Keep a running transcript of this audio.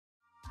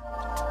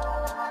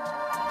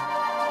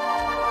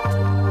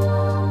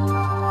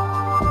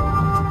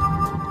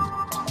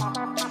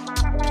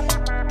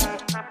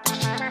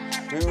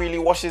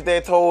washes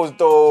their toes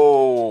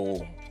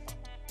though.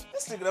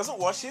 This nigga doesn't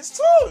wash his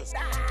toes.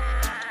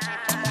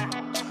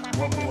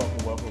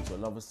 Welcome to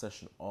another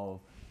session of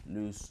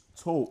Loose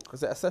Talk.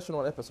 Is it a session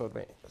or an episode,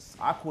 mate?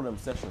 I call them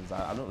sessions.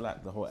 I don't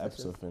like the whole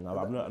episode thing.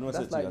 I've never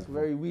said That's to you like guys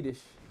very weedish.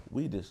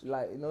 Weedish.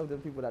 Like, you know, the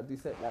people that do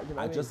set, like, you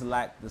know I what just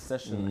like the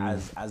session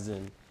as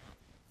in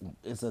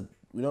it's a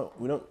we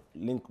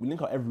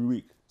link out every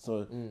week.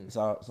 So it's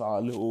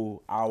our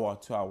little hour,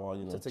 2 hour,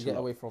 you know, to get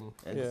away from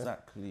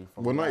exactly.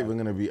 From We're not life. even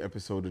going to be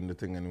episoding the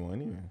thing anymore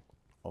anyway.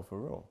 Oh, for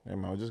real? Yeah,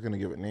 man, we're just going to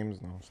give it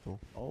names now still.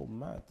 Oh,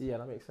 mad. Yeah,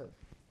 that makes sense.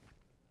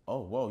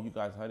 Oh, well, you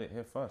guys heard it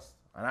here first,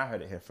 and I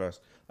heard it here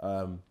first.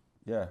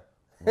 Yeah.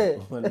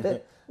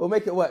 We'll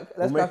make it work.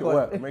 Let's We'll make it on.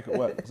 work. Make it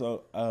work.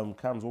 So,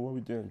 Cams, what are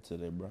we doing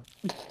today, bro?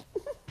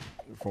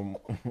 From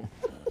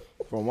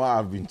what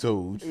I've been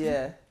told,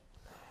 Yeah.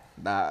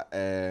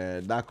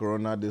 that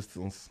corona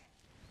distance,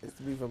 It's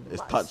to be from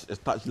it's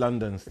touched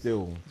London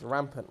still. It's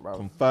rampant, bro.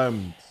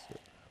 Confirmed.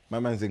 My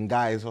man's in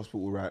Guy's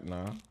hospital right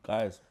now.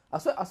 Guys, I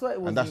swear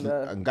it was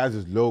And Guy's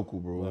is local,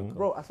 bro.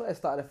 bro, I swear it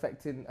started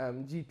affecting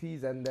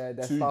GPs and their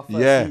staff first.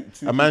 Yeah,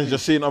 two a man's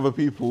just seeing other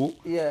people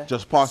Yeah.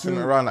 just passing it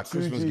around like two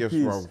Christmas gifts,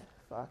 GPs. bro.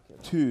 Fucking.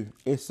 two.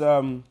 It's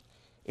an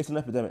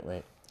epidemic,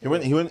 mate. He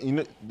went, you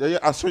know,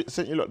 I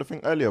sent you lot the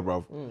thing earlier,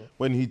 bro.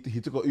 When he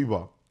took an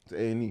Uber to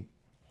A&E.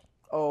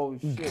 Oh,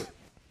 shit.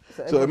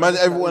 So imagine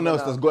everyone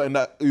else now. that's got in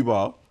that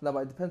Uber. No, but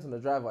it depends on the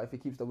driver if he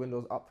keeps the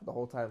windows up the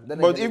whole time. Then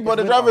But again, even the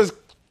it's driver's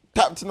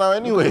tapped now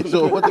anyway,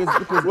 so what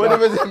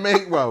does it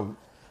make, bro?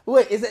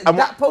 Wait, is it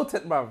that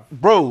potent, bro?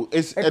 Bro,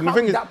 it's It and the can't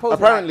thing be is that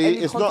potent, apparently like,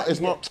 any it's contact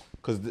you not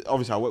because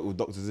obviously I work with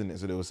doctors in it,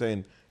 so they were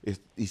saying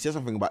he said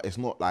something about it's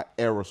not like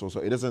aerosol,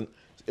 so it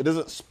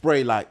doesn't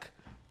spray like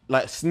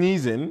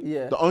sneezing.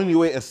 Yeah. The only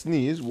way a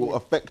sneeze will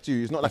affect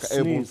you, it's not like an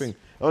airborne sneeze. thing.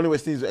 The only way a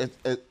sneeze will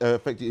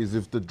affect you is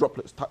if the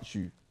droplets touch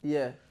you.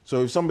 Yeah.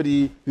 So if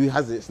somebody who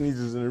has it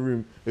sneezes in a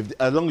room,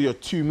 as long as you're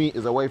 2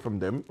 meters away from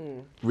them,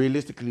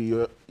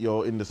 realistically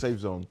you're in the safe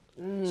zone.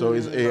 So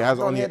it has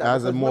Don't hear that, a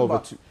because more remember,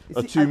 of you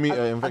a see, 2 meter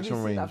have infection you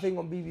seen range. that thing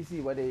on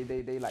BBC where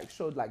they like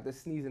showed like the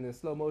sneezing in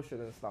slow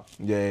motion and stuff?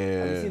 Yeah.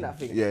 Have you seen that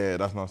thing? Yeah,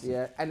 that's nasty.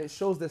 Yeah, and it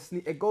shows the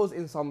sneeze. It goes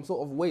in some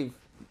sort of wave.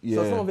 So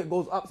Yeah. some of it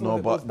goes up, some No, of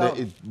it goes but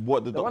down.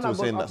 what the The one doctor was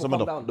that saying goes that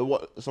up will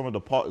come some of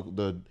the part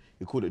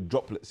they called it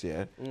droplets,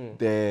 yeah.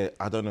 They're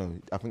I don't know.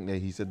 I think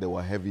he said they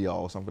were heavier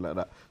or something like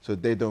that. So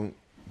they don't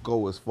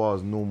go as far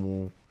as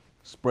normal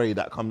spray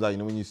that comes out. You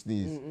know when you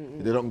sneeze,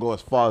 they don't go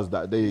as far as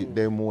that.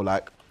 They're more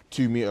like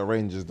 2 meter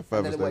range is the and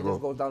furthest then they it go.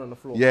 just goes down on the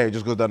floor. Yeah, it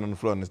just goes down on the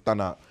floor and it's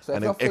done out. So if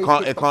and your it face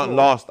can't hits it the can't floor-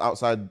 last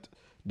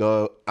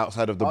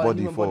outside of the Oh, body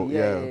human for body.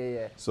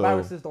 Yeah. So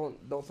viruses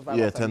don't survive.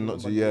 yeah, outside tend the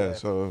not to. human body, Yeah,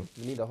 so.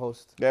 you need a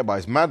host. Yeah, but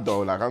it's mad though.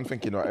 Like I'm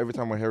thinking, like, every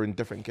time we're hearing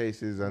different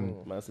cases,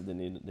 and Man said they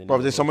need bro,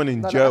 there's someone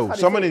in No, jail. that's how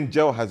they Someone say in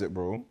jail has it,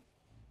 bro.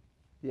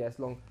 Yeah, it's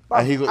long.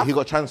 And he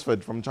got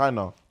transferred from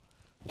China.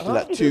 For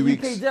like 2 UK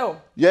weeks.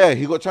 jail. Yeah,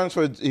 he got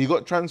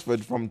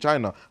transferred from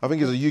China. I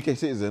think he's a UK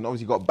citizen.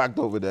 Obviously, got bagged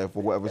over there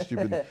for whatever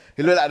stupid.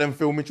 He looked like them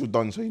Phil Mitchell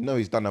done, so you know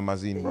he's done a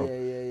mazine, bro.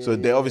 So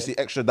they obviously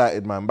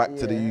extradited man back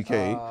to the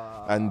UK,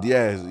 and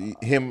yeah,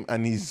 him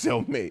and his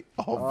cellmate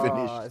are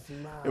finished.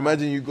 It's mad.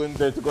 Imagine you going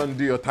there to go and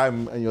do your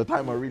time, and your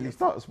timer really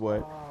starts,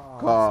 boy.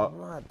 It's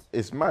mad.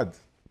 It's mad.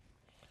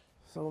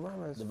 So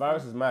man, The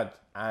virus is mad,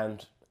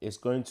 and it's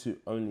going to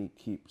only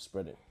keep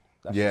spreading.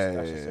 That's Yeah,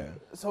 just yeah,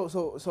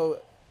 it. So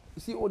you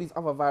see all these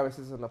other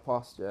viruses in the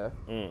past, yeah?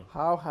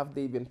 How have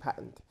they been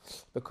patterned?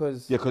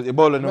 Because Yeah, because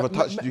Ebola never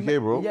touched UK,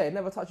 bro. Yeah, it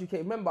never touched UK.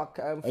 Remember,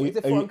 Are is you, it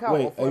are foreign you, cow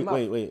or foreign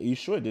mouse? wait. Are you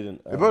sure it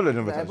didn't? Ebola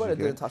never Yeah, touched Ebola UK.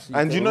 didn't touch And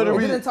UK. do you know the It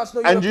reason? didn't touch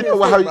no And do you know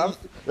European how?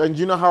 state, And do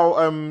you know how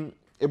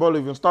Ebola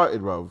even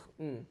started, bruv?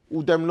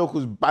 All them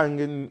locals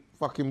banging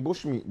fucking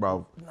bushmeat,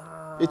 bruv.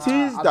 It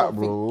is I that, don't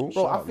bro. think,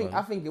 bro,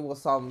 I think it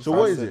was some. So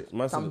what is it?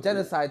 Some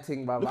genocide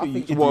thing, bro. I at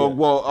think you,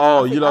 Well,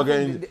 I think- you lot I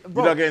think getting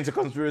bro- you lot getting into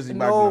conspiracy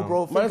bag no, now.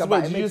 bro. Think Man, about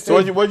it. did It you makes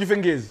say- So what do you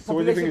think is? So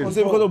what do you think Population is? Is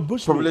it because of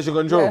bushmeat? Population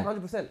control. Yeah,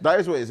 100%. That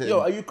is what it said. Yo,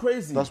 are you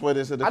crazy? That's why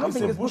they said. I don't it's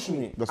think it's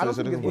bushmeat. That's I what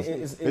don't they said.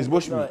 think It's it's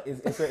bushmeat.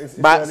 It's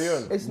Sierra Bats,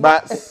 Leone. It's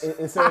not- bats.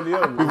 In Sierra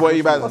Leone. People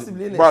eat bats.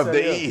 Possibly, innit? Bruv, Sierra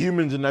they Leone. eat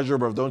humans in Nigeria,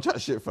 bruv. Don't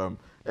chat shit, fam.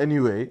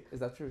 Anyway, Is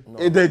that true?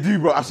 they do,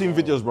 bro. I've seen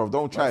videos, bruv.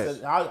 Don't try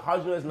it. How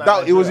do you know it's not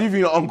That it was Nigeria? even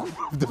your uncle,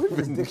 bruv. Don't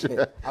even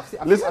try.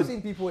 I've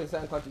seen people in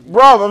certain countries.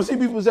 Bruv, I've seen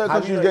people in certain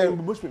Have you countries not getting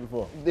eaten bushmeat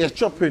before? they're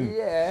chopping.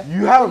 Yeah.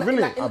 You have, In-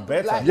 innit? like- I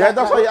bet I- Yeah,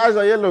 that's why your eyes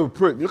are yellow,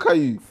 prick. Look at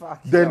you.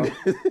 Fuck Then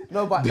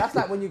No, but that's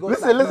like when you go. to,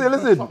 listen,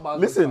 like, the chop bars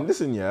and listen, stuff.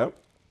 listen. Yeah,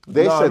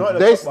 they No, not said the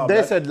they chop bar, they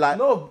man. said like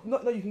No,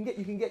 you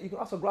can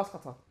ask a grass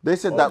cutter. they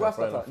said grass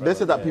that cutter. they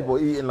said that people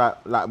eating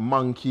like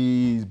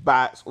monkeys,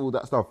 bats, all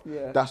that stuff.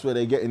 Yeah. That's where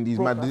they're getting these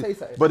Bro, mad. can I tell you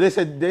something? But they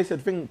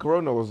said think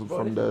Corona was Bro,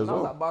 from listen, there as when I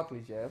was well. at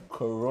Barclays, yeah.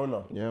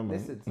 Corona. Yeah, man.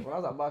 Listen, when I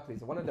was at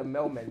Barclays, one of the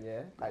mailmen,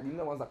 yeah, like you know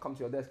the ones that come to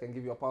your desk and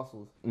give you your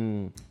parcels.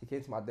 He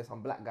came to my desk,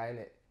 I'm black guy in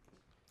it,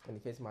 and he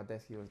came to my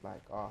desk. He was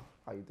like, "Oh,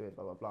 how you doing?"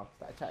 Blah blah blah.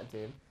 Started chatting to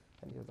him,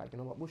 and he was like, "You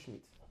know what,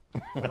 bushmeat."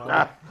 And I'm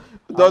like,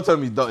 Don't tell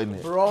me dot in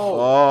it. bro. I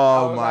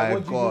Oh was my like,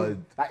 what do you mean?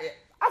 god. Like,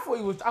 I thought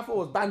thought it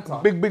was banter.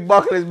 Big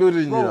Barclays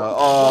building, Bro, you know.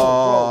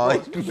 Oh, bro.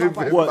 it's But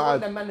moving it's one of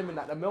mad. them man in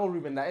like the mail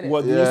room in that, innit?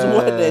 What? You used to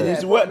work there? You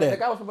used to but work The there?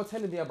 guy was supposed to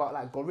telling me about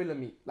like gorilla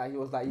meat. Like he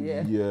was like,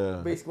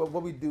 Yeah. Basically,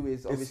 what we do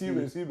is obviously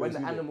human, when the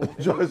human. animal.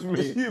 Trust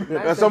me. Man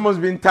If said- someone's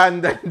been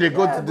tanned, then they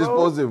go to bro.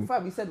 dispose him.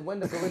 Fam, he said when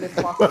the gorillas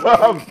pass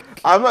away.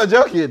 I'm not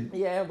joking.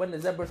 Yeah, when the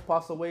zebras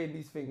pass away and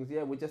these things,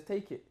 yeah, we just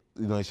take it.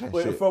 You know, shit.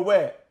 Wait, for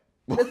where?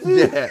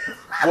 Yeah.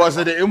 What,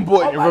 so they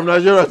importing it from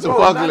Nigeria to Bro,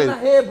 man Barclays?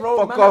 not here, bro.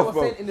 Fuck Man off, was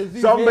bro. saying in the zoo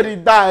Somebody here.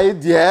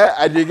 died, yeah,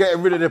 and you're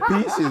getting rid of the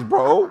pieces,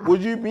 bro. What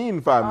do you mean,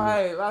 fam?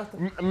 Aye, that's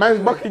the- Man's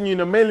bucking you in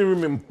the mailing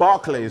room in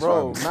Barclays,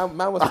 Bro, fam.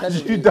 man was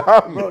telling You me.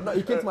 dumb. Bro, no,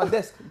 he came to my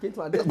desk. He came to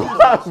my desk.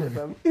 Shit,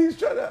 fam. He's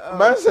trying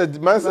to.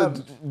 Man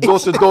said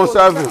door-to-door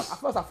service. At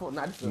first I thought,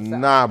 nah, this is a setup.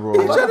 Nah, bro.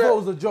 At first I thought it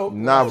was a joke.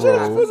 Nah, I bro.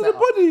 thought it was a setup.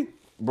 body.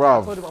 I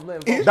Bro, told him I'm not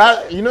involved.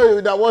 that you know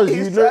who that was.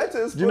 He's You know,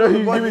 trying to do you know who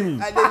he was explode giving you? the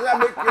body, and they're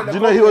making an Do you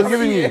know who he was accomplice.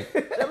 giving you?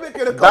 They're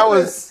making an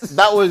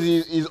That was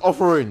his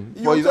offering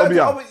for his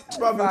obia.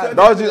 That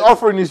That was his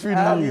offering. His food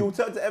You you. will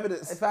turn to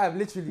evidence. If I have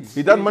literally.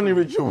 He done money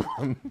ritual.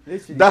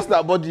 Literally. That's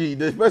that body.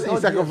 The person he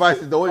Obvious.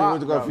 sacrificed is the one he Fuck,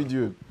 wants to go and bro. feed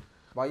you.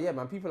 But yeah,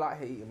 man, people out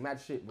here eating mad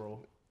shit, bro.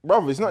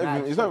 Bro, it's not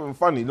even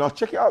funny. No,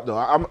 check it out though.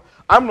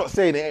 I'm not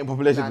saying it ain't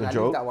population Nah,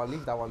 control. leave that one,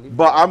 leave that one.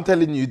 But I'm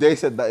telling you, they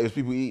said that it was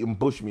people eating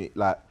bushmeat,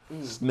 like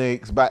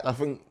snakes, bat. I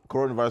think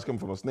coronavirus came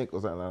from a snake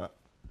or something like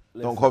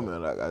that. Don't comment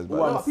on that, guys. But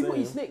What no, I'm people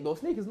saying- eat snake though.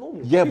 Snake is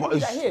normal. yeah, People but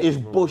eat that here. it's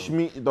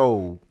bushmeat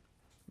though.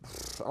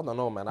 I don't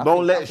know, man. I Don't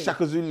think- let I think,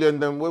 Shaka Zulu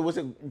and them. What's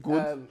it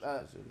called?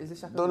 Is it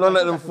Shaka Don't Zulu?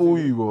 let them Shaka fool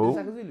Zulu. you, bro. Is it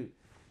Shaka Zulu?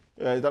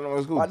 Yeah, you don't know what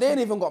it's called. But they ain't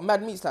even got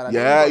mad meats like that. They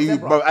Yeah, ain't got you,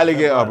 zebra. bro,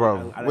 alligator, bro.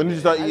 Alligator. When did you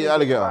start eating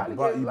alligator?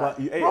 But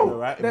you ate Bro, it,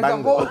 right? there's a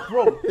Banged whole, it.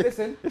 bro,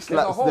 listen, there's a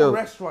slapped whole still.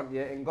 restaurant,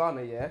 yeah, in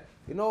Ghana, yeah.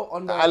 You know,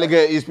 on the...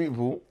 Alligator eats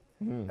people.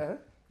 Uh,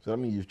 So that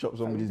means you've chopped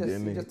somebody's you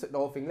DNA. just took the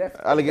whole thing left.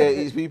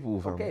 Alligator eats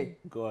people, fam. Okay,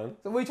 Go on.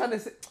 so what are you trying to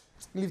say?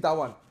 Leave that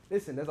one.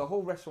 Listen, there's a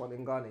whole restaurant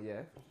in Ghana, yeah,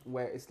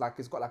 where it's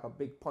got like a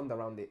big pond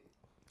around it,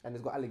 and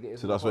it's got alligators.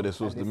 So in the that's where pond, they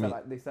source and the sell, meat.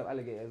 like, they sell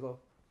alligator as well.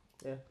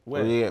 Yeah.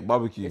 Where? Yeah,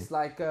 barbecue. It's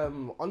like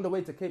on the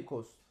way to Cape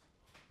Coast.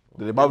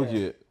 Did they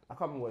barbecue it? I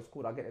can't remember what it's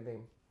called. I'll get the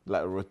name.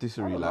 Like a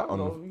rotisserie, I don't like know,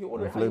 on you can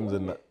order on it how you flames want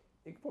and it. that.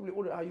 You can probably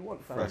order it how you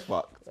want, fam. Fresh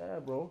fuck. Yeah,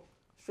 bro.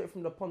 Straight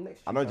from the pond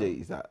next to I you. know fam. Jay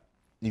eats that.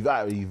 You've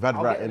had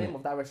I'll rat get the in name it.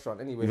 of that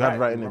restaurant anyway. You've had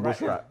rat in it, Rat bush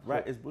is- rat.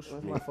 Rat is bush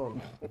Where's meat. my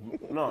phone?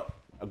 No,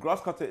 a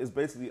grass cutter is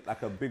basically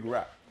like a big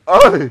rat.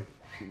 Oh,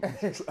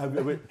 Have you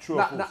ever true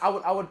or Nah,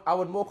 false? I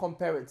would more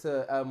compare it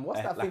to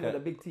what's that Like thing a- with the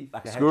big teeth?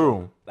 Like a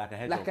Squirrel. hedgehog. Like a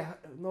hedgehog. Like a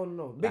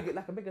no, big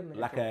like a bigger than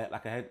like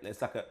a head.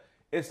 It's like a.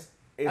 It's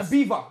a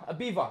beaver,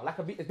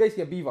 it's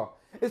basically a beaver.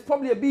 It's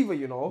probably a beaver,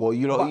 you know. well,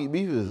 you but- don't eat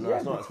beavers. No,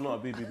 it's not a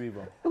BB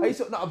beaver. Are you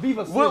sure? No, a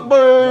beaver. Wait, swim.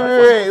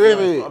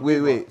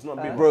 wait. It's not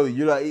a beaver. Bro,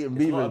 you like eating It's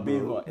beavers, not a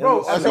beaver. bro.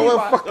 Bro, I a said,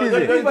 what the fuck beaver- is no,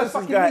 it? no, no, This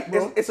fucking guy, meat,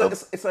 bro.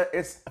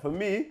 it's for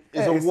me.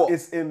 It's a what?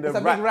 It's in the It's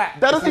a rat. big rat.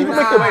 That doesn't even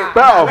Nah, make it nah,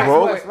 better, rat's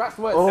bro. worse, rat's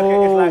worse.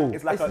 Oh,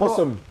 It's like It's a not-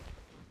 possum.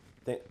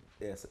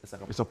 Yes, it's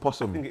like a. It's a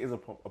possum. I think it is a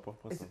It's-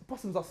 possum.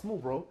 Possums are small,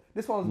 bro.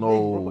 This one's No.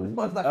 big, bro. This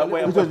one's like a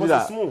wait, Who little. told you Possum's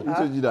that? small. Who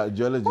told you that?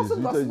 Geologist. Who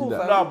Possums are told you small, that?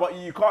 fam. No, but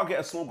you can't get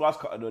a small grass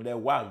cutter though. They're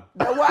wham.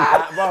 They're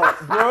wild.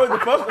 Bro, the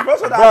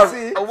first one that Bro, I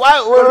see. why?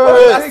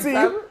 I Wait, see.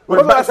 fam. wait, What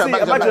I backtrack, see,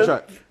 backtrack, imagine-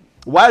 backtrack.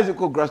 Why is it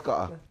called grass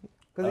cutter?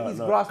 Because it eats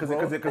grass,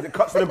 bro. Because it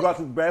cuts through the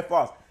grass bare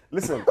fast.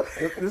 Listen,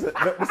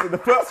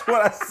 the first one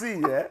I see,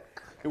 yeah,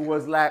 it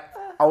was like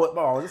I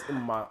was just in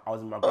my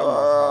grandma's I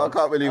house.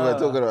 can't believe we're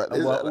talking about And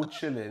this. we're all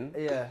chilling.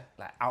 Yeah.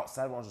 Like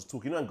outside, everyone's just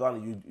talking. You know, in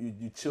Ghana,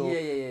 you chill.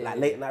 Yeah, like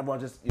yeah. late night, everyone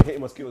just you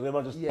hitting mosquitoes.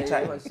 Everyone just Yeah, yeah,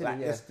 chatting. everyone's chilling,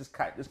 like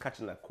yeah. just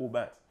catching like cool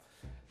bats.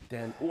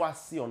 Then all I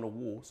see on the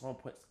wall, someone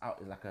points out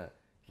is like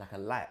a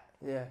light,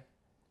 Yeah.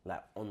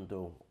 like on the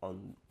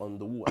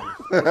wall.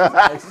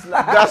 And it's just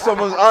like That's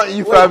someone's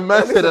auntie, fam.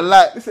 Man said a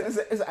light. it's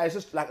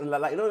just like you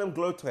know them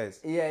glow toys.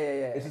 Yeah.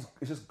 It's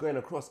just going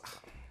across.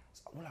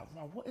 I'm like,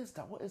 wow, what is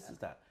that? What is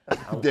that?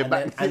 They're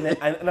back. And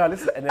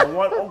then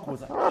one uncle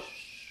was like,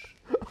 shh.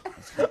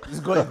 He's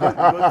got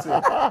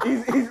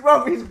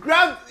he's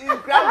grabbed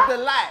the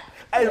light.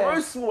 And it's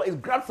very small. He's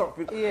grabbed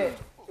something. Yeah.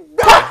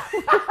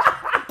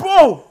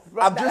 Bro,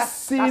 I've That's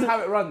just seen. how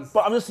it runs.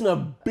 But I'm just seeing a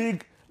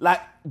big,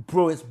 like,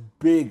 bro, it's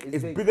big.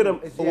 It's big, bigger than.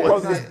 bro.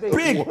 It's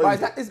big. Right,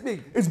 it's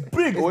big. It's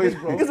big. What is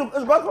It's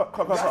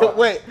a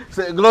Wait,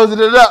 so it glows in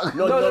the dark?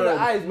 No, the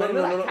eyes, man.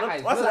 No. They're like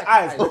eyes. What's They're the like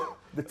eyes? eyes.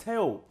 The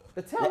tail.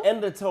 The tail? The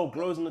end of the tail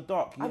glows in the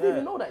dark. I didn't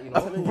even know that, you know.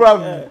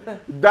 Bruv,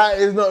 that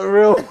is not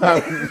real,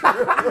 fam.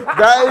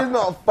 That is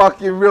not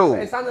fucking real.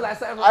 It sounded like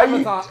something Are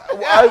from you, Avatar.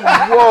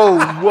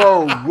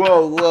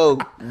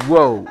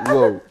 whoa.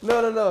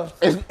 No.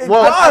 It's,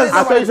 does.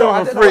 I tell you I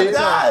something didn't for free. know it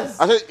does.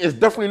 I said it's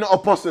definitely not a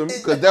possum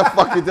because their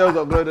fucking tails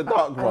don't glow in the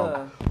dark,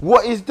 bro.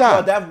 What is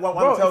that? They have one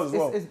Bro, tail as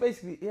well. it's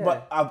basically, yeah.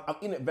 But I've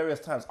eaten it various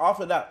times.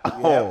 After that,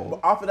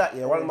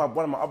 one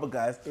of my other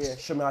guys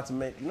showed me how to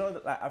make. You know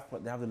that like Africa,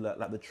 they have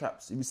the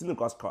traps. Have you seen the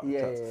grass cut?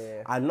 Yeah, traps?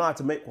 yeah. I know how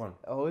to make one.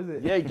 Oh, is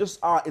it? Yeah,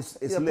 it's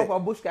He's a lit.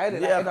 proper bush guy,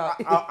 innit? Yeah,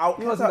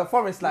 He was in the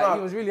forest, like, he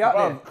was really out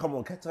there. Come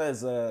on, Keta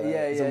is a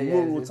Yeah,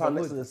 rural it's town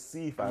the next to hood. the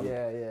sea, fam.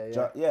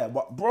 Yeah. Yeah,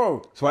 but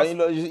bro, So why don't you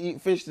not just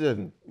eat fish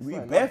then? we eat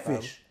Fine, bare fam.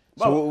 fish.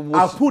 Bro,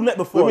 I've pulled net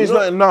before. It's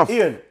not enough.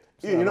 Ian,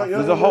 you know,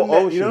 There's a whole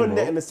net, you know ocean, net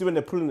bro. in the sea when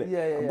they're pulling it.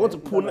 Yeah. I've got to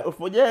pull net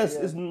before. Yes,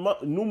 it's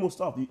normal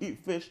stuff. You eat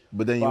fish.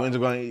 But then you went to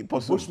go and eat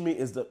possum. Bush meat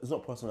is it's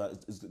not possum.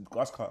 It's the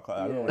grass cutter.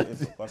 I don't know what it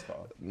is. Grass cutter.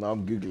 No,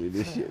 I'm googling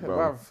this shit, bro.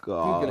 Bruv,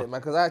 God. Google it, man,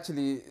 because I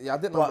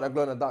didn't know But- that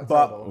glow in the dark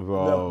tail, though.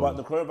 Bro.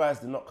 The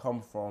coronavirus did not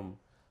come from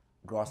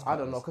grass. I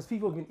don't know, because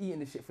people have been eating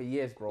this shit for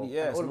years, bro.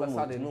 Yeah, and it's all of normal.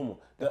 a sudden, It's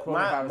normal. the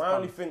My coronavirus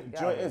only comes. thing, do you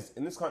Yeah, know what it is?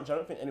 In this country, I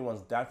don't think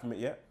anyone's died from it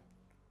yet.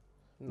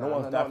 No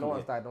one's died from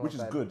it, died, which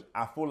is good.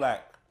 I feel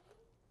like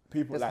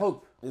people There's like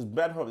hope. there's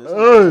bad hope. They're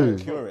Hey. gonna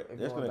cure it. They're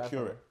just Everyone gonna died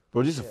cure from it.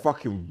 Bro, this is a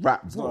fucking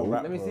rat, not a bro.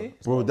 rat. Let me bro. see.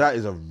 Bro, that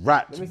is a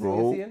rat, Let me see bro.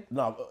 what you're seeing.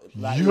 No,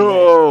 like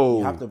Yo.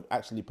 you have to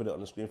actually put it on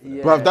the screen for them.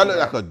 Yeah. Bro, that look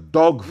like a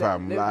dog,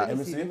 fam. Let Like,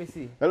 me see. Let me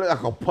see. that look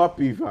like a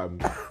puppy, fam.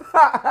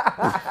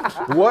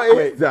 What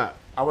is that?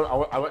 I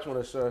actually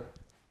want to show.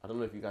 I don't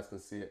know if you guys can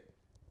see it.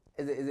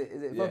 Is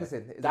it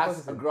focusing? Is it That's a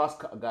focusing? grass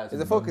cutter, guys.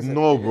 Is it focusing?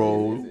 No,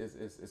 bro.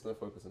 It's not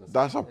focusing.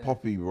 That's a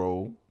puppy,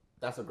 bro.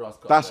 That's a grass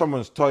cutter. That's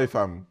someone's toy,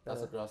 fam.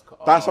 That's a grass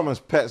cutter. That's someone's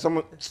pet.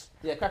 Someone.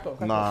 Yeah, crack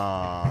on.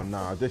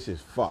 Nah, this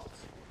is fucked.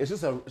 It's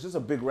just a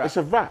big rat. It's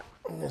a rat.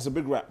 It's a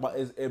big rat, but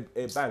it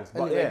bangs.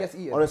 But Anyway, it yeah, gets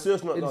eaten. on a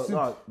serious note, In soup.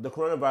 no, the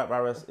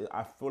coronavirus,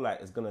 I feel like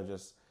it's gonna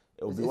just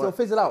It'll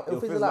fizzle out. It'll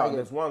fizzle out again.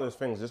 It's one of those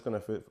things just gonna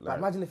fit. Like,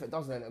 imagine if it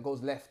doesn't and it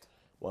goes left,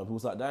 when people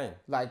start dying.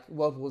 like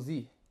World War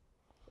Z.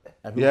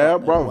 And people Yeah,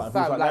 start- bro. and people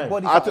Fam, start like dying.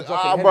 bodies I, start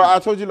dropping bro, heavy. I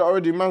told you that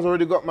already. Man's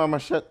already got my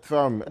machete,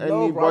 fam. bro,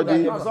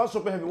 Anybody, that- If I start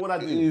shopping heavy, what I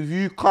do? if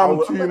you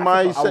come to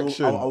my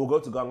section, I will go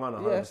to Gangana.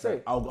 100%. Yeah,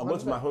 straight. I'll go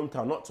to my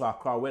hometown, not to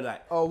Accra, where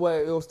like Oh,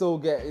 where it'll still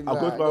get. I'll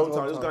go to my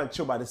hometown, just go and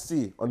chill by the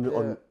sea on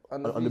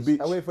the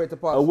beach. I wait for it to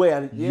pass. Away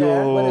and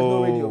Yeah, where there's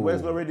no radio.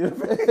 where's no radio?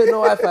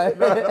 no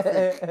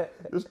Wi-Fi.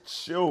 Just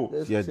chill.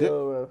 Yeah, chill,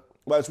 bro.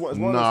 But it's one of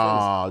those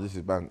nah, this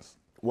is Banks. things.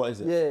 What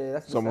is it? Yeah,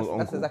 that's Someone's that's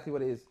uncle. exactly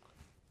what it is.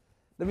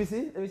 Let me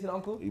see the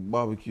uncle. He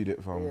barbecued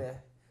it, fam. Yeah.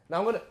 Now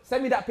I'm gonna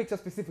send me that picture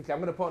specifically.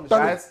 I'm gonna put on the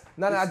Done screen.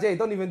 No, Jay,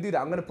 don't even do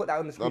that. I'm gonna put that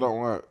on the screen. That don't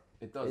work.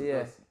 It does.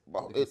 Yeah.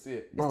 Bro, You can see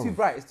it. It's too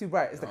bright. It's too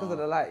bright. It's because of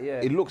the light. Yeah.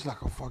 It looks like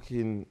a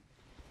fucking.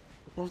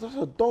 Bro, that's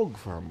a dog,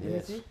 fam.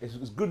 Yeah.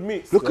 It's good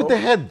meat. Look at the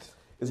head.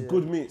 It's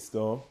good meat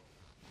still.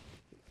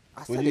 I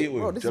What said do you it, eat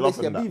with? bro. This is Jollof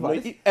basically a and that? beaver. No,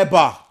 This- eat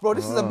Eba. Bro,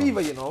 this is a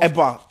beaver, you know.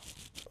 Eba.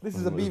 This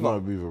is a It's not a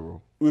beaver. beaver,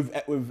 bro. With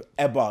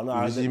Eba.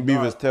 No, You've seen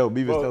beaver's tail.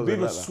 Beaver's Bro, tails ain't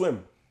beavers like that.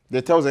 swim.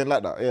 Their tails ain't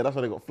like that. Yeah, that's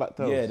why they got flat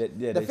tails. Yeah,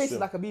 they The face swim. is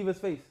like a beaver's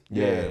face.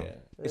 yeah.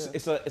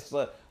 It's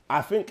a.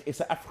 I think it's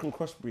an African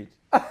crossbreed.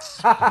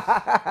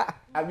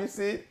 Have you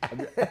seen?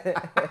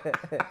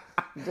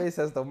 Jay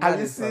says the Have man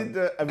you is, seen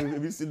the?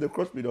 Have you seen the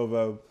crossbreed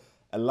of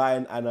a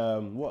lion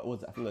and what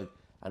was it? I think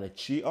and a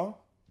cheetah.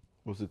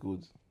 What's it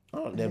called?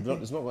 Oh,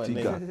 it's not got a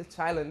Tika. name.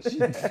 challenge.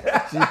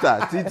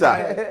 Cheetah.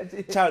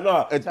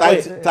 No, A wait,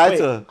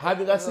 tighter. have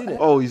you guys seen it?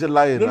 Oh, you said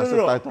lion. No, I no, said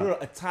no, no, tighter. no,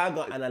 a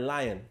tiger and a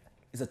lion.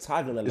 It's a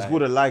tiger and a It's lion.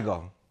 called a liger.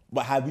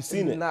 But have you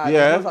seen it? Nah,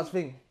 Yeah. there's no such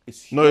thing.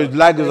 It's No, huge. it's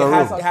ligers It are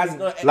has- real. it has-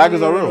 no,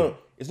 Ligers are real. No,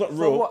 it's not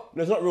real. what?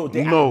 No, it's not real.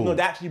 They No.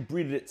 they actually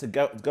breeded it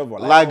together.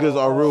 Like, Ligers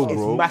are real, it's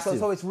bro. massive.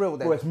 So it's real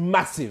then. Bro, it's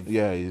massive.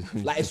 Yeah.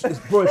 Like it's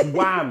bro, it's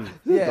wham.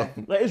 Yeah.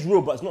 Like it's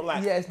real, but it's not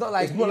like. Yeah, it's not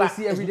like you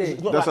see every day.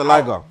 It's not That's like a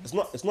liger. out-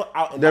 It's not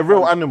out. In They're the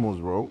real front. animals,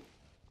 bro.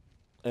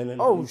 And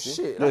then Oh you see?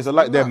 shit. Yeah,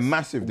 that's they're nuts.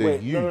 massive. They're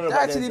Wait, huge. no, They're but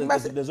actually there's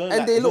massive. only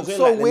And they there's look only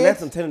so there's weird. less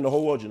than 10 in the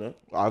whole world, you know.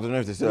 I don't know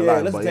if they're still Yeah,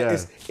 alive, less but than 10.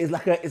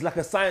 yeah. It's like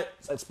a science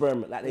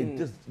experiment. Like they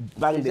just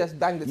banged They it. just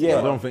banged it Yeah, I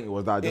together. don't think it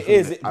was that. I just It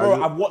is, think- bro.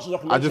 I I've watched the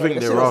documentary. I just think on it.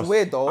 they're Shit was rust.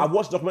 weird though. I've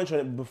watched the documentary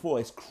on it before.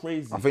 It's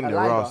crazy. I think they're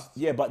liger. rust.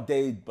 Yeah, but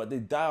they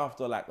die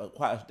after like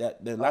quite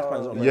their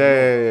lifespan's not very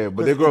Yeah, long.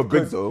 but they grow big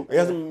Because though. It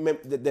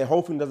doesn't. Their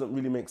whole thing doesn't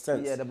really make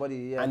sense. Yeah, the body.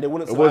 Yeah. And they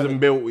wouldn't. It survive wasn't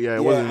built. Yeah,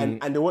 it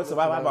wasn't. and they won't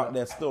survive out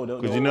there still.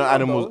 Because you know,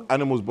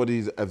 animals'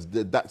 bodies have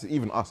adapted,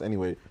 even us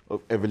anyway,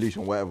 of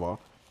evolution, whatever,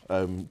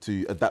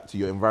 to adapt to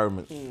your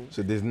environment.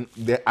 So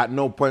there at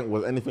no point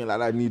was anything like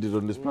that needed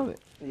on this planet.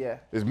 yeah.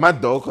 It's mad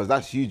though, because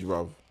that's huge,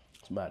 bro.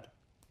 It's mad.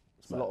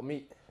 It's a lot of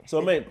meat.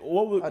 So mate,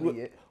 I'd eat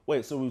it.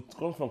 wait? So we've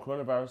gone from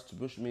coronavirus to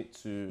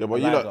bushmeat to Yeah, but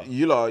liger.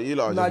 you lot. No, do you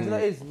know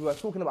what it is? We were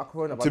talking about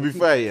corona. but To we be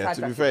keep fair, yeah.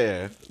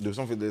 sidetracking. There's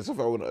something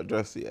I want to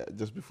address, yeah,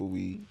 just before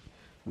we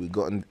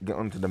get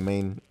onto the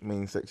main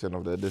section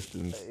of the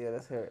distance. Yeah,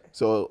 let's hear it.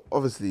 So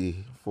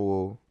obviously,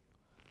 for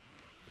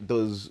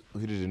those who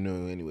didn't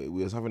know anyway,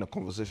 we was having a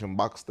conversation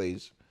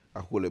backstage.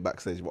 I call it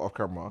backstage, but off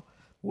camera,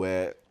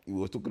 where we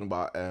were talking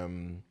about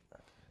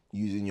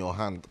using your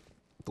hand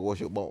to wash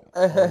your bum.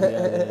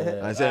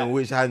 And saying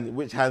which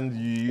hand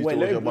you use to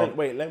wash your bum.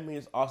 Wait, let me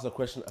just ask a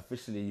question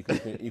officially.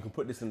 You can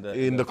put this in the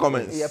In the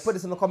comments. Yeah, put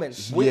this in the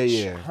comments. Which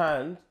Yeah.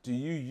 hand do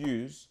you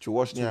use To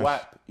wash to your ass.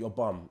 wipe your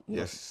bum?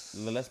 Yes.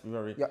 Let's be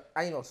very. Your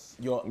anus.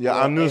 Your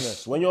anus.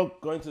 anus. When you're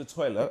going to the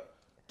toilet,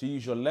 do you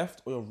use your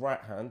left or your right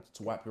hand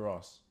to wipe your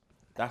ass?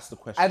 That's the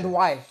question. And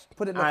why?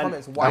 Put it in the And-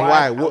 comments. And Why?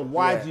 why? And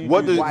why do you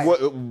what do does why?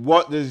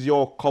 what does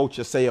your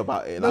culture say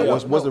about it? Like, No,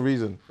 what's no. the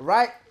reason?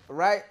 Right,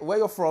 where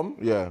you're from.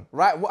 Yeah.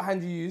 Right, what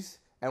hand you use,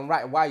 and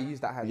right, why you use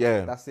that hand.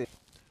 Yeah. That's it.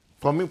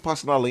 For me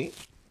personally,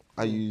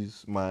 I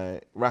use my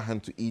right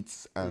hand to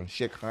eat and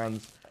shake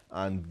hands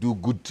and do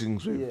good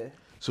things with. Yeah.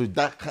 So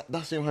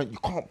that same hand, you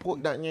can't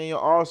put that near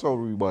your arsehole,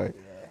 rude boy.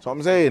 So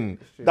I'm saying,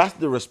 that's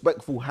the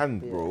respectful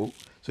hand, bro.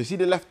 So you see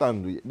the left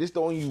hand, this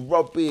the one you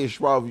rubbish,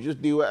 bro. You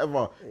just do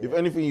whatever. If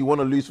anything you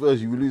want to lose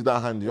first, you will lose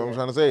that hand. You know what I'm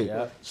trying to say?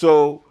 Yeah.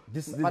 So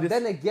But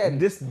then again,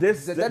 this the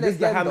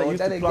hand that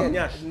used to plug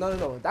Nyash.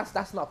 No,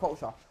 that's not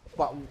culture.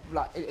 But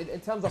like in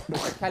terms of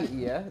practicality,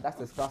 yeah, that's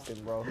disgusting,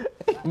 bro.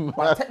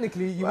 But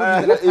technically, you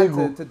would use the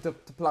left hand to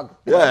plug.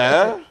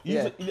 yeah,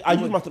 I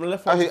use my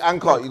left I hand. hit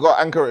anchor. You got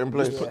to anchor it in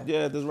place.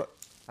 Yeah, there's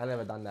I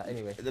never done that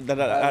anyway.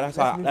 that's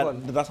move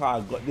on. that's how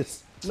I got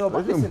this. No,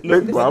 but listen, Look,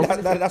 listen, bro.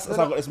 listen, That's how I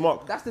got this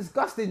mark. that's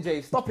disgusting,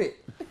 Jay. Stop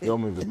it. You're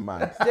moving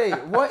mad. Jay,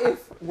 what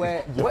if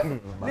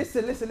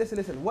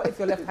listen. What if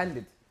you're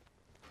left-handed?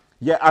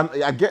 Yeah,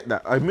 I get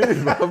that. I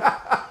mean, bro,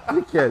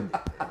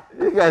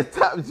 you guys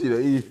tapped you.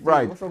 He's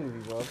right, What's wrong with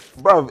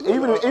you, bro. bro?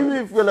 Even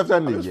if you're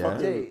left-handed, yeah.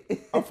 Jay.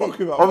 I'm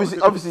fucking up.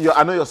 Obviously,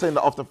 I know you're saying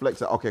that off the flex.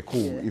 That okay,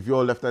 cool. If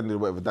you're left-handed, or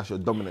whatever, that's your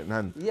dominant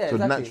hand. Yeah, so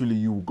exactly. naturally,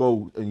 you will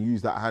go and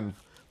use that hand.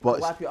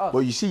 Wipe your ass. But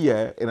you see,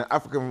 yeah, in an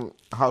African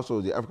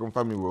household, the African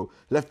family, bro,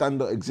 left hand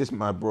don't exist,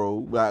 my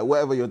bro. Like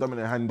whatever your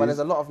dominant hand But is,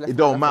 there's a lot of it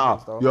don't left-handed matter.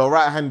 Africans, though. Your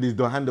right hand is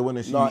the hand they want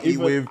to see No, you eat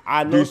with,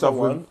 I know do stuff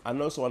someone. with. I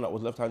know someone that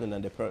was left-handed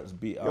and their parents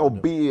beat out. Yo,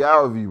 beat it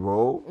out of you,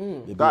 bro.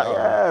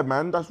 Yeah,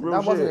 man, that's real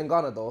That shit. wasn't in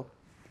Ghana though.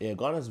 Yeah,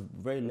 Ghana's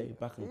very laid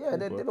back. And Yeah, cool,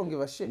 they bro. don't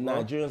give a shit,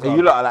 bro. Nigerians Hey, are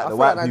you look like I the feel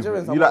white like people.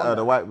 Nigerians are You like more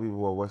the white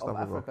people of West Of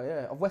Africa. Africa,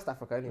 yeah, of West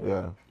Africa anyway.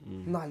 Yeah.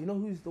 Nah, you know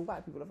who's the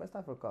white people of West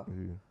Africa?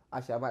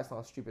 Actually, I might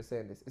sound stupid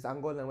saying this. It's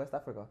Angola and West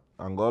Africa.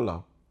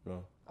 Angola.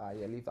 No.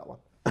 Yeah, leave that one.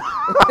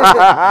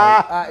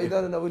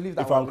 No, we'll leave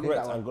that If one. I'm we'll leave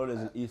correct, that one. Angola is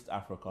in East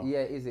Africa. Yeah,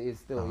 it is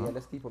still. Yeah,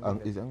 let's keep on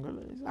moving. Is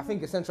Angola? I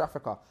think it's Central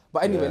Africa.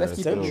 But anyway, let's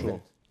keep on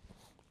Central.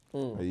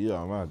 moving.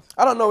 Yeah, mad.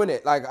 I don't know,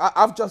 innit? Like,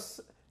 I've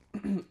just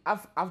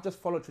I've just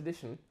followed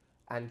tradition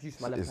and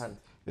used my left hand.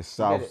 It's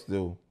south Get it?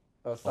 still.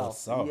 South.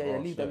 South, yeah, bro.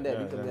 leave them there,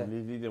 leave them there.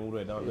 Leave them all the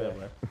way down there,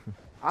 man.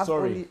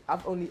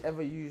 I've only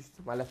ever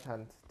used my left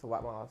hand to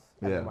wipe my ass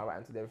and then my right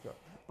hand to do everything.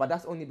 But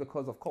that's only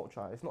because of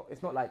culture. It's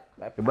not like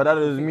But that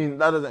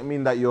doesn't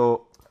mean that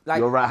you're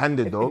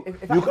right-handed though.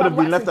 If You could have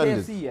been I'm waxing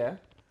left-handed. KFC, yeah,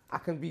 I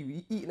can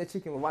be eating a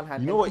chicken with one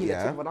hand You know and what, eating a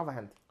yeah? chicken with another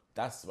hand.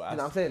 That's what You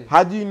know what I'm saying?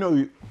 How do you know?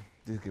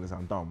 This is gonna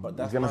sound dumb. But It's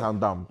that's gonna mad.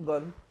 sound dumb. Go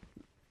on.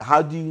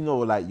 How do you know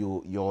like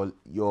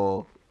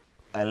you're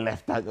a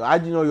left-handed? How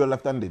do you know you're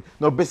left-handed?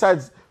 No,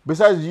 besides you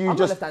I'm not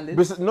just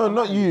left-handed. no,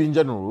 not you in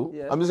general.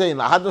 Yeah. I'm just saying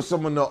like how does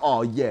someone know?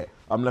 Oh yeah,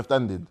 I'm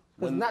left-handed.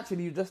 Because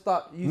naturally you just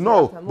start using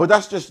No, left hand but more.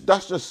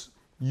 that's just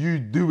you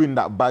doing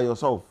that by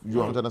yourself. You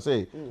know what I'm trying to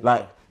say?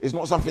 Like it's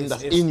not something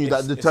that's in you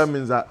that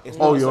determines that It's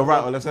oh not you're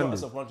right or It's not a left-handed.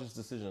 subconscious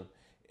decision.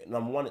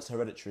 Number one, it's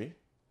hereditary,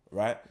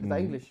 right? Is that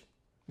English?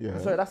 Yeah.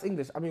 Sorry, that's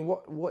English. I mean,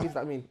 what does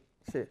that mean?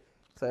 Shit.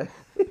 So,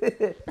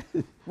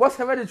 what's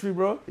hereditary,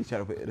 bro? He's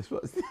trying to put it in the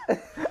spot.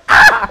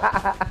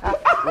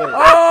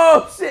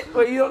 Oh shit!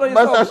 Wait, you don't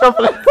know yourself?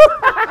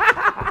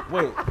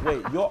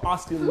 Wait, you're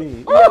asking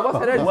me Yeah, what's the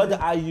hereditary? word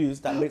that I use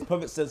that makes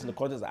perfect sense in the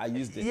context that I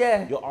used it.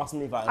 Yeah. You're asking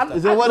me if I I'm-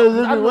 understand. So what does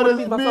it I don't mean? know What does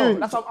it it myself. mean?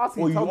 That's what I'm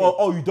asking. Oh,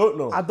 Tell me. you don't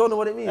know. I don't know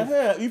what it means.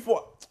 You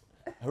thought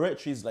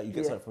hereditary is like you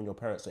get Yeah. something from your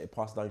parents, so it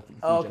passed down through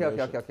Oh, okay.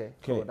 generations.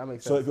 Cool, that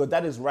makes So sense. if your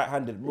dad is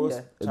right-handed,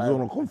 most Yeah. I just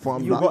want to confirm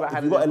if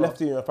that. you got a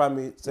lefty in your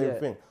family, same Yeah.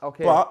 thing.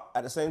 Okay. But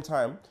at the same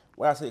time,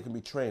 when I say it can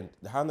be trained,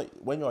 the hand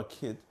that when you're a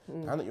kid,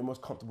 the hand that you're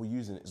most comfortable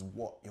using is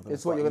what you're going to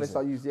It's what you're gonna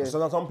start using, yeah.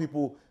 So some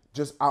people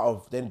just out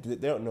of they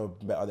don't know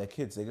better their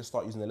kids, they just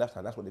start using their left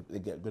hand. That's what they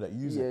get good at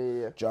using. Yeah. Do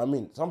you know what I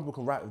mean? Some people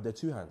can write with their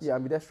two hands. Yeah,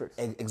 ambidextrous.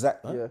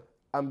 Exactly. Yeah,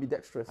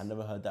 ambidextrous. I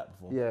never heard that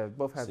before. Yeah,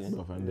 both hands. See?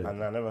 Both-handed.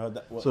 And I never heard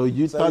that. What? So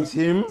you touch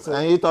him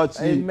and he touch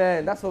you.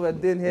 Amen. That's what we're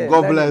doing here.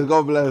 God Learning.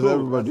 bless Cool,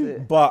 everybody. that's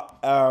it.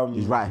 But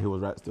He's right. He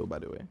was right still, by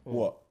the way.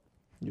 what?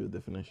 Your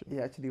definition. He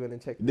actually went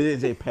and checked. They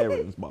didn't say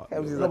parents, but It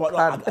was his No, but no,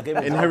 hand. I gave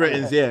it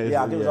inheritance. Yeah,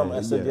 Yeah, I gave example.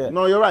 I said yeah.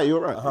 No, you're right. You're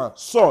right.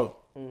 So,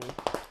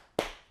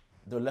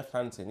 the left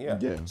hand thing, yeah.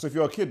 Yeah. So if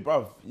you're a kid,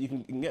 bruv, you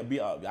can get beat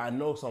up. I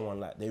know someone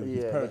like his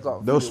Yeah, parents. they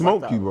got- They'll Really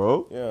smoke whacked you, out.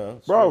 bro. Yeah,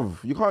 Bro,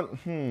 you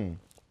can't.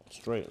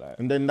 straight like.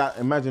 And then that.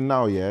 Imagine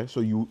now, yeah.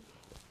 So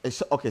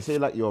it's okay. Say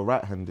like you're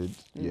right-handed,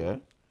 yeah,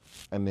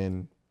 and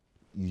then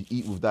you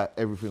eat with that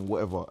everything,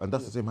 whatever, and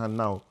that's the same hand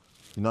now.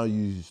 You now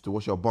use to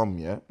wash your bum,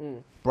 yeah,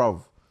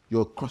 bruv.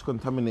 You're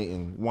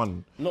cross-contaminating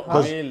one. Not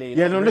 'Cause- really.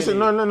 Yeah, not no, listen,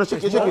 really. no,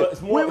 check It's it. more-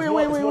 it's more- it's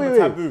more- it's more of a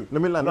taboo.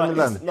 Let me land. No, Let me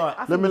land. it's- no, I Let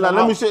think me it's land.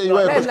 not. Let me show you No,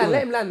 where Let it's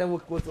him land, then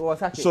we'll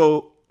attack it.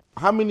 So,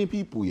 how many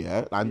people,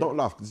 yeah? Like, don't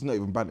laugh, 'cause it's not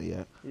even banter,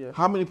 yeah? Yeah.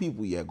 How many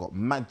people, yeah, got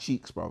mad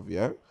cheeks, bruv,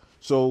 yeah?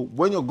 So,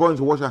 when you're going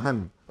to wash your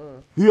hand,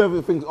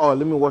 whoever thinks, oh,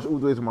 let me wash all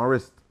the way to my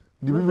wrist.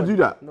 Do people do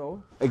that? No.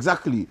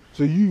 Exactly.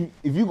 So,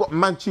 if you got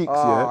mad cheeks,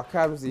 Ah,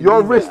 yeah, Kamsi, your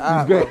leave wrist it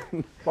out, is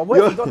getting. But what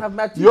if you don't have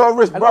mad cheeks? Your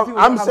wrist, A lot of bruv.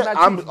 people I'm don't have saying,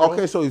 mad cheeks, bro.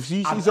 okay, so if you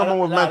see I- someone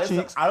with nah, mad listen,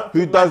 cheeks I don't who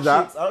think does mad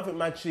that, cheeks- I don't think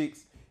mad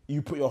cheeks.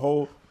 You put your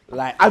whole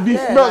like. have you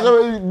Yeah, smelled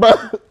like- something?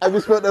 But have you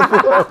smelled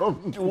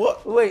that?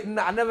 What? Wait,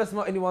 nah, I never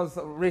smelled anyone's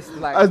wrist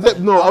like.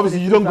 No,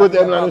 obviously you don't go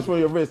there and I'm smell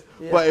your wrist.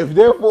 But if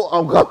therefore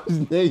I'm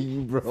coming near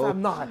you, bro.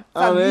 not.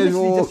 And You it's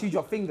literally warm. just use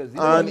your fingers.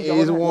 You And don't use your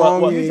it's own hand.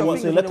 warm. What? Use your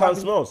What's the fingers left hand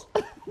when you're smells?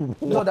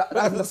 No,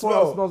 that's the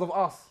smell smells of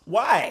us.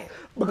 Why?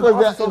 Because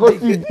Us that is so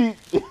goes big. too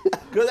deep.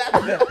 Because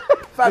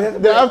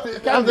Fam, They have to-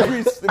 Cam's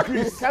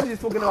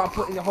just talking about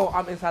putting your whole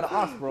arm inside of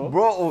us, bro.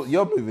 Bro,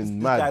 you're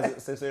moving mad. guys,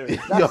 it's so serious.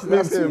 That's You're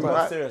serious, moving It's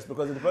mad. serious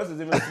because if the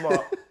person's even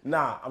smart,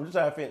 nah, I'm just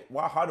trying to think,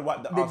 how to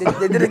wipe the They, ass?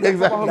 they didn't get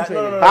proper home Like,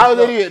 training. How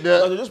did he get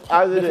No, the? they just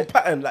How did different it?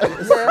 pattern. Like,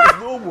 it's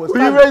normal. It's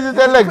Will you fine. raise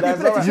your leg?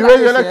 That's right. You raise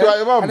your leg to your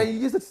And mum. then you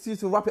use the tissue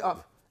to wrap it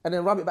up and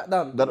then rub it back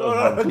down. That doesn't no,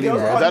 sound no, clean. girls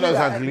bro. can't That do doesn't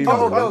that. sound clean. Girls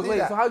Oh, bro. girls,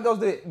 wait, so how girls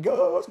do it?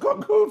 Girls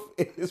can't go.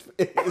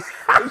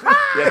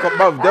 Yeah, come,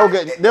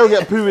 bruv, they'll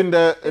get poo in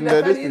the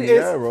their this fanny, thing. innit?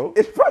 Yeah, bro.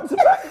 It's front to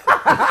back.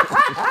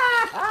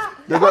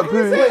 They got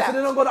poo. Wait, so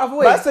they don't go the other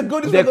way? That's a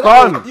good. They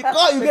can't. You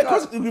can't. You get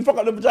close. You fuck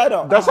up the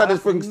vagina. That's how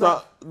this thing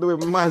start doing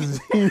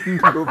mazine,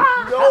 bro.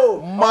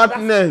 No.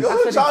 Madness.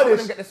 That's so childish. they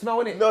don't get the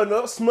smell in it. No,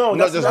 not smell.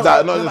 Not just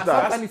that, not just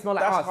that. Fanny smell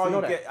like That's us, how you know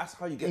you that? get. That's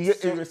how you You get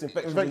get serious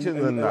infections.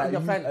 infections and that.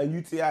 Your fan.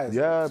 UTIs.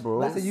 Yeah, bro.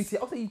 That's a UTI.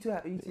 What's a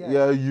UTI?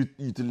 Yeah,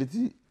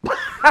 utility.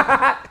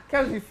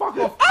 Cam's, you fuck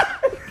off.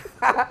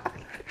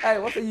 Hey,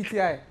 what's a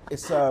UTI?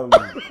 It's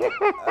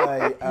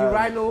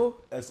Urinal.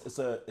 it's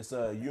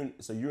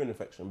a urine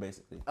infection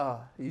basically.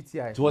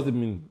 UTI. So what does it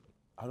mean?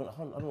 I don't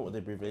know what the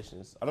abbreviation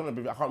is. I don't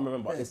know. I can't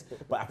remember.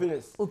 But I think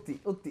it's Uti.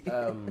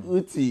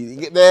 Uti. You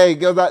get there, he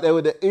goes out there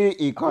with the E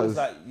it's cause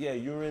like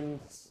urine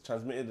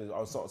transmitted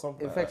or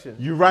something. Infection.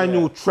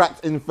 urinal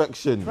tract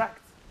infection. Tract.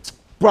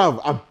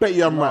 Bruv, I bet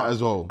you I'm right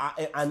as well.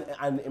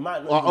 And it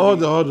might not.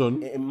 Hold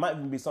on. It might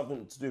even be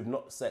something to do with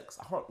not sex.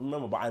 I can't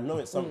remember, but I know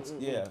it's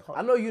something. Yeah.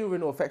 I know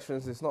urinal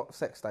infections. It's not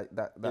sex that.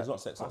 It's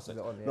not sex. Not passes sex.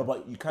 it on, yeah. No,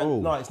 but you can. Oh.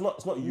 No, it's not.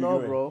 It's not urine. No,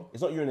 bro.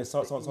 It's not urine. It's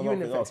something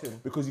Urine else. infection.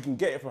 Because you can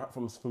get it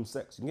from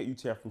sex. You can get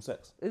UTI from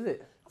sex. Is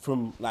it?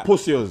 From like.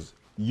 Pussios.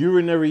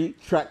 Urinary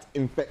tract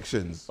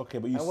infections. Okay,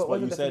 but you, And what what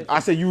was you the said. definition? I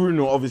say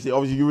urinal, obviously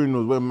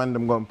urinal is where man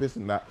them go and piss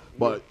and that,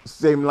 but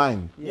same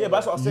line. Yeah, but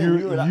that's what I'm saying.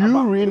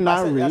 Urinary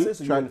I said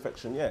it's a urine tract-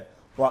 infection. Yeah,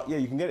 but yeah,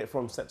 you can get it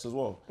from sex as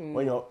well.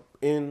 When you're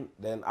in,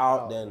 then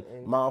out, then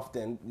mouth,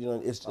 then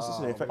it's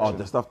just an infection. Oh,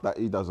 the stuff that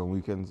he does on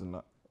weekends and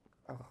that.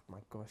 Oh my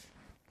gosh.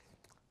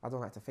 I don't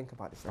like to think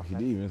about this stuff. He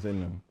Man. didn't even say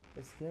no.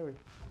 It's scary.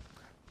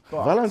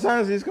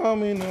 Valentine's is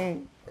coming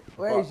on.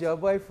 Where's your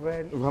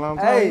boyfriend?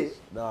 Valentine's. Hey,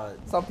 Nah,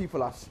 some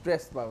people are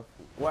stressed, bro.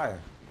 why?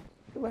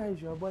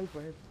 Where's your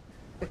boyfriend?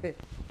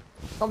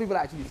 Some people are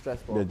actually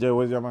stressed, bro. Yeah, Joe,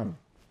 where's your man?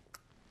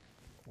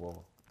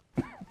 Whoa.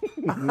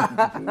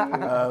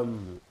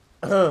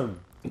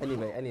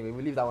 Anyway,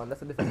 we leave that one.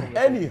 That's a different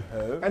conversation.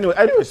 Anyhow,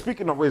 Anyway,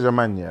 speaking of where's your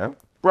man, yeah,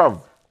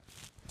 bruv,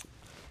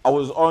 I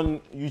was on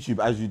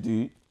YouTube as you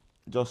do,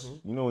 just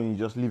you know when you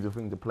just leave the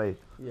thing to play,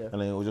 Yeah.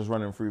 and then it was just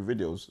running through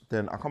videos.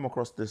 Then I come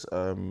across this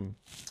what's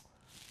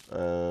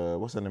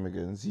her name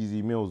again?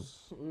 ZZ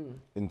Mills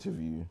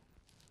interview,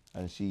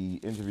 and she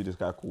interviewed this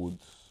guy called.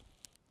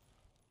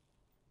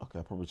 Okay,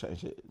 I probably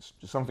changed it. It's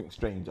just something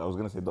strange. I was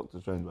gonna say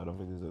Doctor Strange, but I don't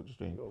think it's Doctor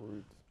Strange.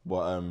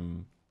 But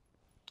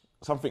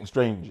something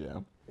strange, yeah.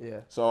 Yeah.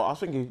 So I was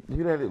thinking,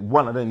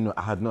 one, I didn't know,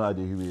 I had no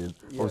idea who he is.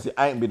 Obviously,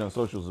 I ain't been on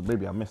socials, so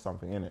maybe I missed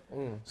something in it.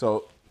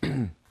 So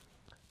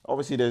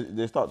obviously,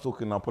 they start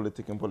talking now,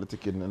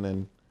 politicking, and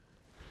then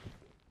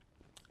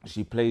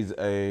she plays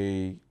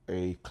a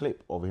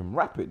clip of him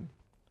rapping,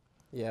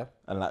 Yeah.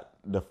 and like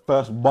the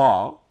first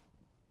bar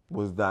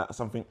was that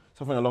something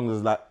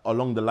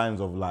along the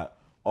lines of like,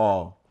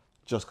 oh,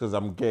 just because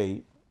I'm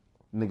gay,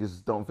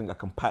 niggas don't think I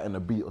can pattern a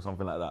beat or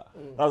something like that.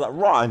 And I was like,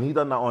 right, and he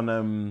done that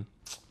on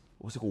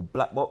what's it called,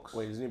 Black Box?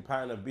 wait, is he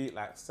pattern a beat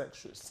like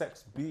sex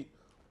beat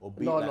or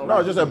beat? No, like, no,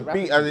 No, just a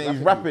Rapping, beat, as in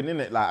he's rapping in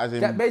it, like as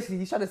in Basically,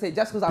 he's trying to say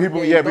just because I'm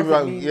people. gay, Yeah, doesn't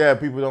people. mean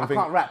People don't I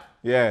think. can't rap.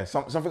 Yeah,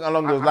 something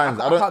along those lines.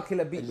 I I don't. can't kill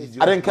a beat.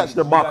 basically. I didn't catch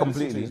the Did you bar guys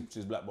listen completely. to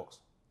his Black Box.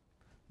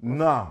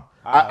 Nah,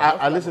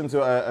 I listened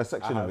to a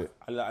section of it.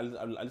 I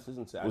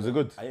listened to it. Was it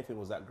good? I didn't think it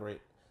was that great.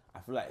 I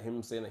feel like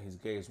him saying that he's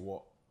gay is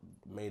what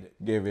made it.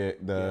 Gave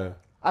it the.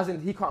 As in,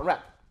 he can't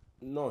rap.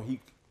 No, he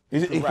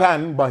He rap.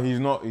 can, but he's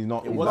not. He's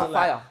not. It he's wasn't not-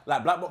 fire.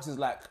 like Black Box is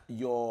like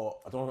your.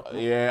 I don't.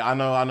 Yeah, I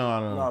know. I'm You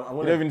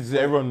gonna- don't even say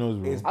everyone knows,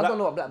 bro. It's I don't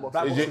know what Black Box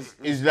is.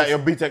 Is like your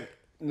BTEC,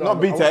 No, not I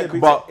won't say BTEC,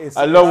 BTEC, but it's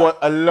a lower.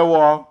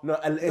 No,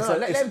 it's No,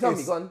 let him tell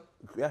me, go on.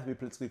 We have to be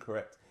politically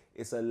correct.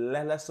 It's a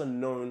lesser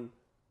known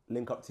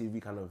link up TV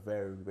kind of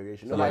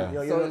variation. So, No, Yeah.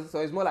 like, you know, so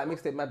it's more like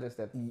Mixtape Madness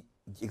then.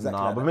 exactly.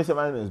 Nah, like but that. Mr.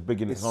 Man is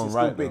big in its It's own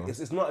still right, big. though.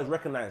 It's not as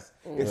recognized.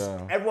 It's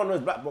Yeah. everyone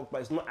knows Black Box,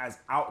 but it's not as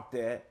out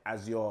there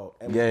as your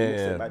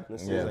Yeah.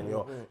 Badness Yeah. and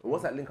your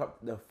what's that link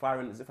up? The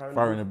firing is it firing?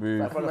 Fire in the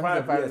booth. Fire in the Fire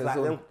in booth. the Like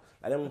zone.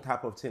 them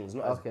type of things.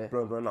 Not Okay.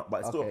 as blown up,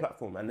 but it's still a Okay.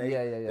 platform, and they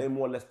Yeah. they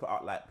more or less put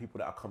out like people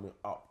that are coming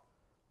up.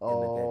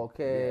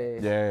 Okay.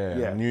 Yeah.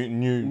 Yeah.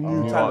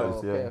 New talent.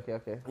 artists, yeah.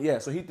 Okay. Yeah,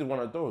 so he did one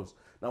of those.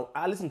 Now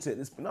I listened to it.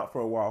 It's been out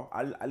for a while.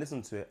 I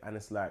listened to it, and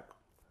it's like,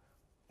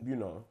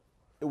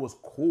 it was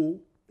cool.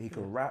 He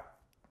can rap,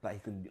 like he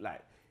can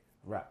like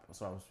rap.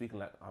 So I'm speaking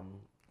like I'm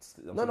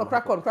No,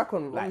 crack on.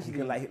 Like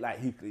Obviously.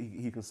 he can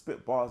he can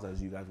spit bars,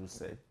 as you guys would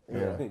say.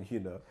 Yeah.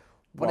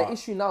 But the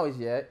issue now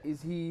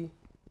is he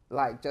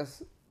like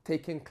just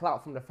taking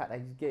clout from the fact that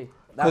he's gay?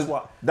 That's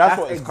what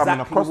it's coming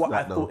exactly across what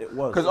that I though. thought it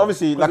was. Because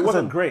obviously, like it I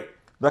wasn't said, great.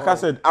 Like I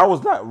said, I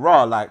was like,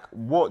 raw. Like,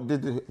 what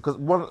did? Because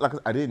one, like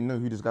I didn't know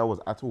who this guy was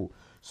at all.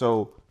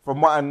 So from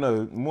what I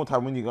know, more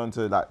time when you go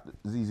into like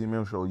ZZ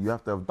Mil show, you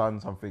have to have done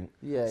something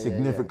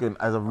significant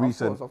as a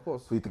recent of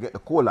course. for you to get the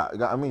call out. You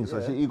know what I mean? So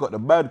Yeah. he got the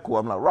bird call.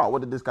 I'm like, right,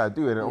 what did this guy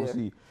do? And then Yeah.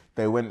 obviously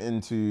they went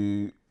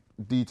into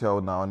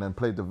detail now and then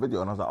played the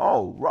video, and I was like,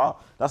 oh, right,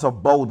 that's a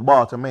bold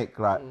bar to make.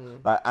 Like,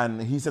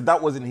 and he said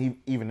that wasn't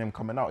even him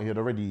coming out. He had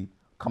already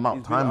come out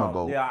He's been time out.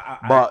 ago. Yeah,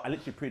 but I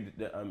literally pre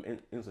the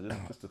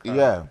Insta just to kind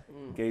yeah.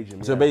 of gauge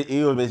him. So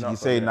he was basically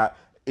saying that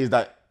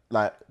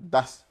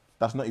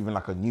that's not even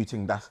like a new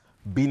thing. That's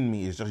been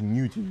me. It's just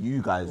new to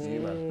you guys.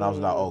 And I was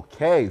like,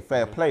 okay,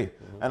 fair play.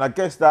 And I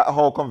guess that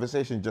whole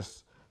conversation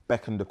just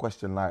beckoned the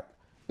question like,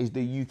 is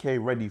the UK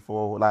ready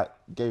for like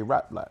gay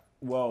rap? Like,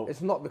 Well,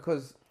 It's not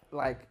because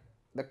like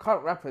the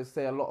current rappers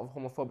say a lot of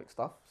homophobic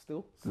stuff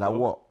still. like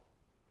what?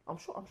 I'm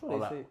sure or they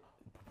like, say.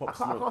 Pop I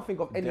Smoke can't think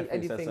of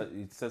definitely anything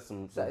He said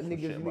some that shit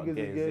niggas about is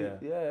gays, gay.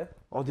 Yeah.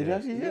 Oh, did he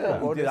actually? Yeah,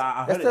 bro. He did,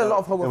 I There's heard still it, a lot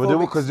of Yeah, homophobic.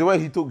 because the way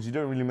he talks, you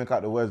don't really make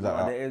out the words like No,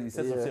 that. there is. He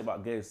said some Yeah. shit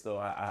about gays still.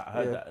 I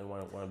heard Yeah. that in one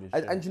of his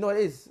And shows. do you know what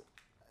it is?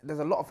 There's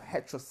a lot of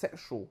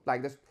heterosexual.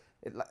 Like there's,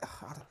 like,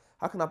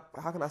 how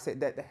can I say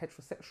that the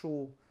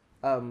heterosexual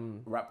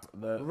Rap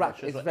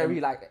is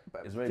very like.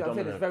 it's do you know what I'm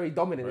saying? very It's dominant. very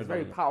dominant. Very It's very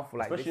dominant. powerful.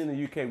 Like Especially this. in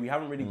the UK, we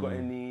haven't really got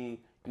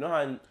any. You know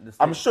how in the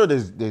I'm States- sure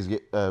there's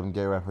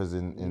gay rappers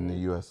in the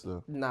US.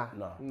 So. Nah,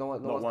 No, no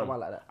one's not come one. out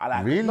like that. I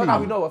like Really? Not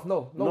that we know of.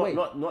 No way.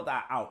 Not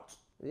that out.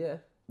 Yeah.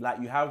 Like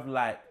you have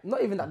like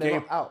Not even that they're gay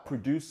not out.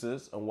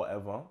 producers and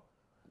whatever.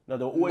 No,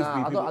 there'll always Nah,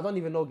 be I people. don't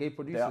even know gay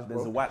producers,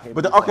 There's a bro. white gay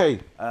But producer. okay,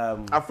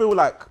 I feel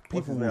like his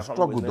people name? I will can't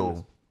struggle remember his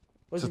name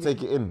though to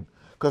take it in.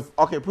 Because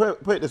okay,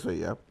 put it this way,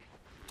 yeah.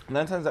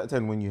 9 times out of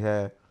 10, when you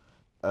hear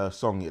a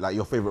song, like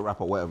your favorite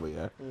rapper, whatever,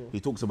 yeah, he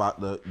talks about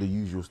the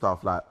usual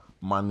stuff like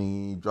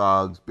money,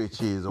 drugs,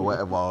 bitches, or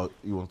whatever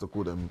he wants to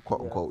call them,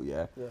 quote unquote,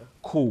 yeah.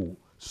 Cool.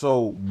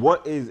 So,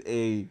 what is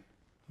a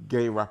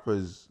gay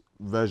rapper's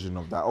version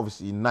of that?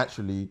 Obviously,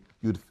 naturally,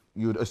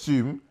 you'd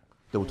assume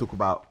they would talk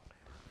about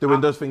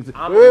doing those things. Wait,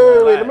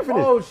 let me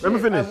finish. Oh shit! Let me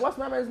finish. What's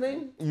my man's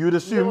name? You'd Lil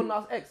assume.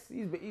 Nas X.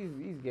 He's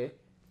gay,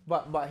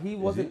 but he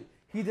wasn't.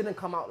 He didn't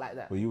come out like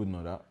that. Well, you would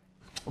know that.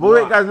 But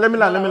wait, guys, let me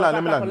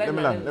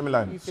No,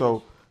 land. you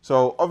So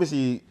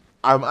obviously,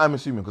 I'm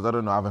assuming because I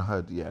don't know, I haven't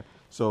heard yet.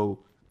 So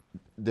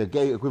the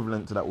gay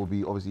equivalent to that would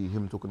be obviously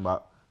him talking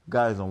about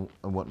guys and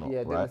whatnot,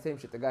 Yeah, they're right? the same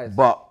shit. The guys.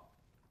 But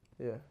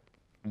yeah.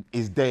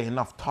 is there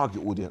enough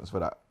target audience for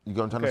that? You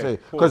get what I'm trying Okay,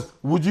 to say? Because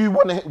would you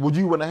want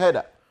to hear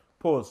that?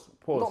 Pause.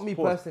 Not me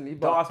personally,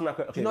 but don't ask me that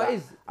question. do you know what it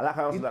is? I like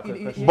how I answered that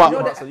You question. But- know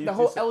So that you the two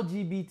whole said-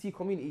 LGBT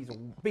community is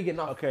big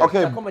enough. Okay.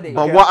 Okay, to accommodate.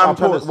 but Okay, what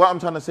I'm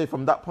trying to say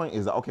from that point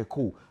is that okay,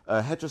 cool.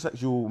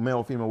 Heterosexual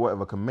male, female,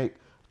 whatever can make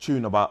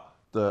tune about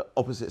the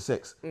opposite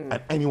sex, and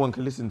anyone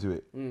can listen to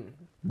it.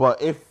 But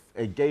if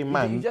a gay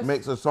man just-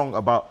 makes a song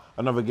about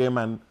another gay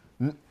man,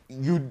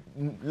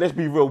 let's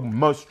be real,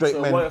 most straight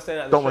So men what you're saying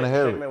that don't want to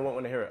hear straight it. men won't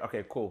want to hear it.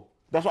 Okay, cool.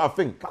 That's what I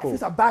think. If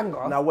it's a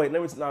banger. Now wait,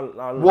 let me now.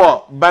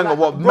 What banger? Like,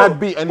 What bro, mad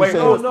beat? And wait, you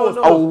no, say, no,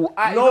 no. oh,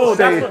 I- No,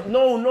 say- that's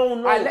not,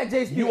 no. I let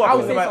Jay speak. You I are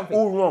will say about something.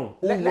 all wrong.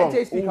 All Let wrong.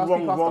 Jay speak, all I'll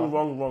wrong,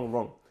 speak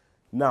wrong.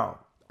 Now,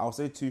 I'll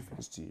say two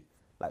things to you.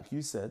 Like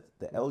you said,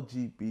 the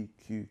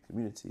LGBTQ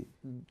community.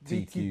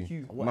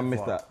 BTQ. Man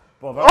missed that.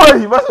 Bro, Oh,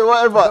 you must say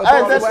whatever. Hey,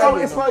 whatever, that song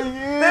whatever, is for you.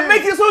 they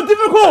make it so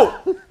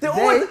difficult. They're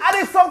always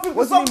adding something to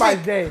What do you mean by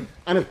something. they?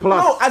 And it's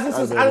plus. No, as in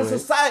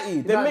society,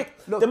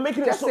 Look, they're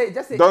making it just so. say,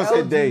 just say Don't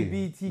say they.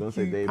 LGBTQ. Don't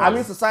say they, I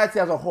mean, society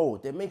as a whole,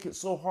 they make it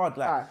so hard.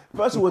 Like Alright.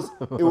 first, it was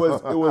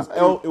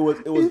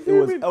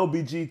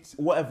LBG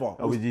whatever.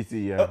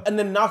 LBGT, yeah. And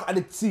then now it's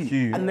added T.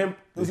 Q. And then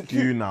was It's it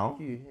Q? Q now.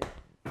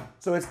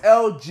 So it's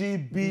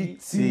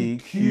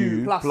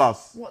LGBTQ.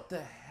 Plus. What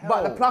the hell?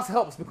 But the plus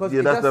helps because Yeah,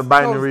 it that's just the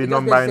binary, it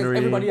just makes sense non-binary.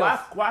 Everybody else.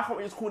 Why can't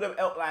we just call them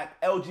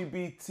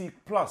LGBT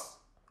plus?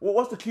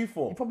 What's the Q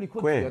for? You probably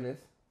could, Queer. to be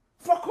honest.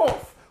 Fuck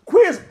off.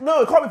 Queer.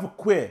 No, it can't be for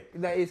queer.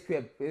 That is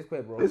queer. It is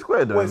queer, bro. It's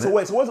queer though. Wait, so innit?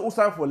 wait, so what's it all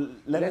stand for?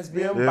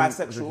 Lesbian, Yeah,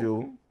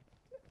 bisexual.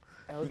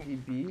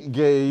 LGB.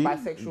 Gay.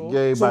 Bisexual.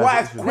 Gay, So why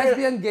is bisexual. queer?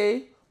 Lesbian,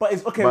 gay. But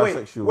it's okay.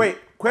 Bisexual. Wait.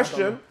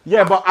 Question.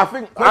 Yeah, but I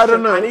think I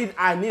don't know. I need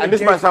and a this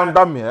gay might sound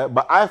guy- dumb, yeah,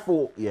 but I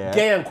thought, yeah.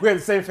 Gay and queer the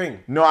same thing.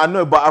 No, I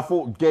know, but I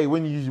thought gay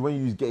when you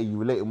use gay, you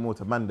relate it more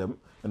to mandem,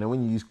 and then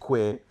when you use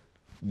queer,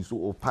 you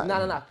sort of pattern.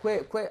 No.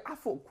 Queer. I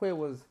thought queer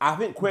was I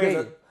think queer gay.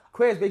 is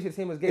Queer is basically the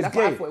same as gay. It's That's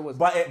what gay, I thought it was.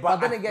 but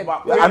then again,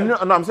 queer-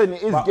 I'm saying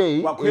it is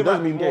gay. But queer It does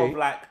might be mean more gay. of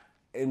like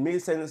it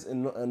makes sense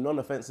in a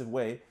non-offensive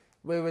way.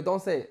 wait,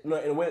 don't say it. No,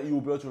 in a way that you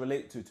will be able to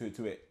relate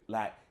to it,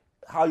 like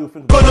how you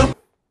think about it.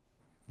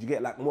 You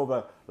get like more of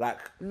a like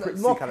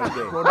prissy More kind of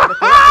prank, gay. bro.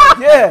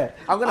 Yeah,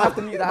 I'm gonna have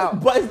to mute that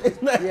out. but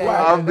it's not. Yeah,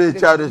 Why? I'm being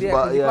childish, yeah,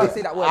 but 'cause you yeah. can't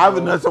say that word, I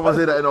haven't bro. heard someone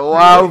say that in a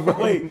while.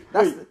 Wait, you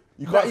can't say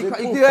You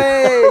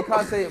poof.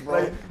 can't say it,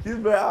 bro. He's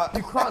better.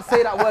 You can't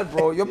say that word,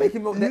 bro. You're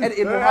making the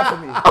editing more hard for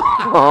me. You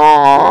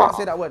Aw. can't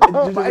say that word. But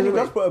But anyway,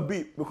 just put a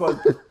beat because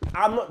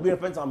I'm not being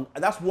offensive.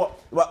 That's what.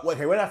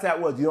 Okay, when I say that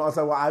word, you don't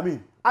understand what I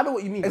mean. I know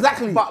what you mean.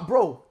 Exactly. But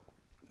bro,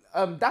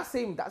 that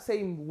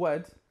same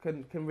word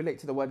can relate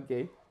to the word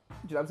gay.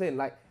 you know what I'm saying?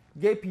 Like,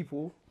 gay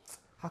people,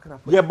 how can I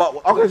put Yeah, it?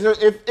 but okay. So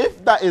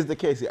if that is the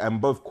case,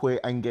 and both queer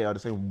and gay are the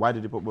same, why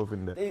did they put both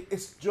in there?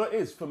 It's do you know what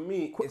it is for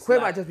me. It's Queer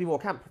like, might just be more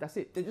camp. That's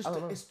it. they just I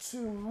don't know. it's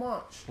too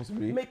much.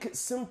 Possibly. Make it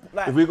simple.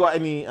 Like If we got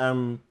any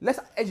Let's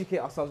educate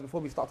ourselves before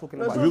we start talking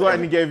No, about if it. we got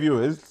any gay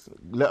viewers,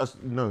 let us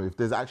know if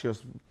there's actually a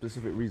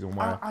specific reason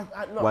why.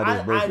 Why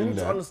there's both I in need to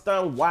there.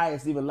 understand why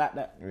it's even like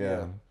that.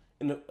 Yeah.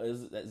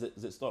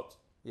 Is it stopped?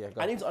 Yeah,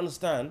 go I on. need to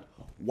understand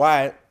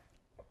why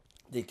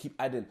they keep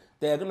adding.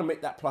 They're gonna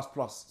make that plus.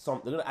 They're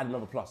gonna add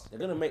another plus. They're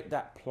gonna make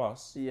that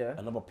plus. Yeah.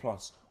 Another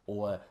plus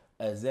or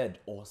a Z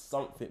or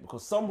something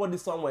because somebody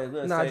somewhere is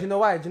gonna Nah, say. do you know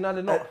why? Do you know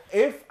they're not?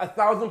 If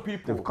 1,000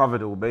 people They've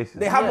covered all bases.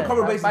 they haven't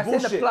covered basic by saying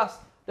bullshit.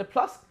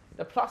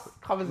 the plus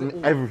covers it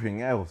all.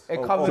 Everything else.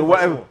 It covers So it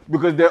whatever, all.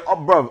 because they're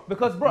up, bro.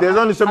 Because, bro, there's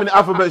only so many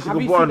alphabets you have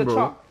can you put seen on, the bro.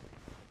 chart?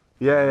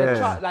 Yeah, The yeah.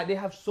 chart, like they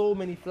have so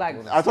many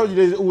flags. I told you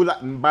there's all like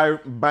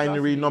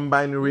binary,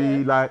 non-binary,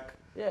 Yeah. like.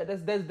 Yeah,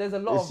 there's a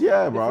lot It's, of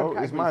yeah, different bro.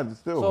 It's categories. mad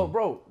still. So,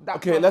 bro, that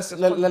Okay, plus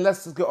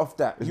let's get off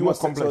that. It's You more were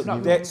saying- complex so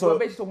than they- that. so we're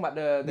basically talking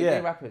about the gay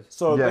rappers.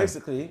 So Yeah.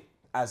 basically,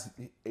 as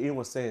Ian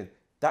was saying,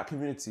 that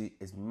community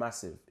is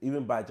massive.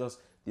 Even by just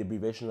the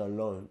abbreviation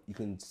alone, you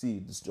can see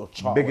this your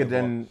chart. Bigger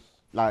whatever. than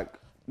like.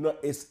 No,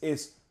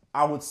 it's.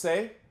 I would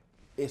say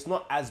it's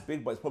not as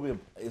big, but it's probably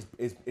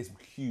it's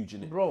huge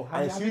in it. Bro,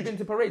 And have you been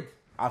to parade?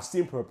 I've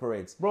seen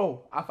parades.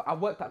 Bro, I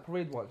worked at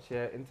parade once,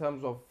 yeah, in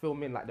terms of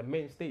filming like the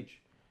main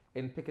stage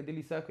in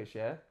Piccadilly Circus,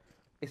 yeah.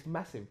 It's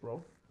massive,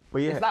 bro.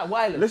 But yeah, It's like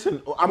wireless.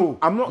 Listen,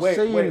 I'm not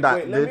saying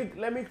that.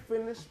 Let me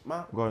finish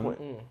my Go on.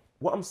 point.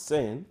 What I'm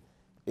saying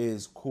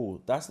is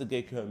cool. That's the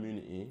gay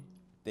community.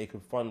 They can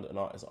fund an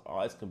artist.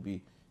 Artists can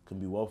be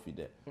wealthy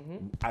there.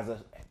 As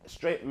a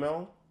straight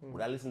male,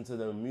 would I listen to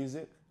the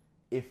music?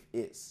 If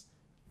it's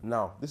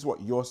now, this is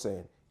what you're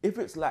saying. If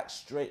it's like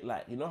straight,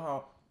 like you know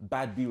how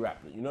bad B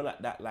rap, you know like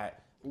that, like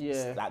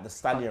Yeah. like the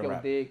stallion Suck your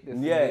rap. dick, this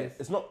and Yeah, this.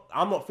 it's not.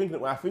 I'm not thinking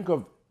when I think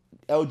of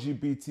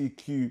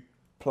LGBTQ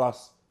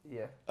plus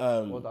Yeah.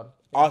 Well done.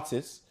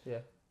 artists. Yeah.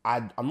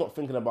 I'm not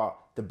thinking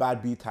about the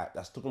bad B type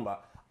that's talking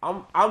about.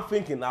 I'm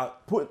thinking I'll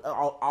put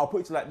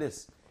it to like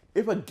this.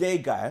 If a gay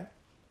guy,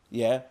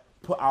 yeah,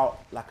 put out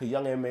like a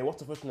young MA, what's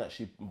the first thing that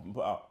she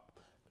put out?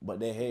 But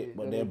they hate,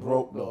 but they're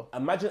broke though.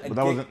 Imagine a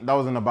But gay. that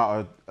wasn't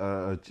about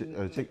a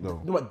chick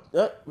though. No, but,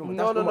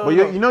 No. But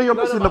you know you're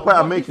missing the point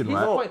I'm making, his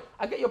right? Point,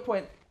 I get your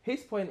point.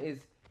 His point is,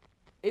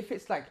 if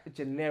it's like a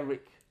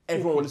generic,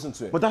 Everyone will listen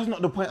to it. But that's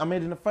not the point I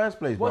made in the first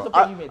place, bro. What's the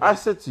point you made I then?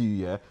 said to you,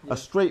 yeah, a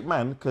straight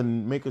man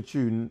can make a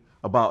tune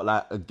about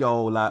like a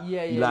girl like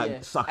Yeah.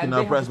 sucking And her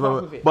they have breast, to pop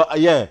blah, with blah. it. But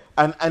yeah,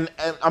 and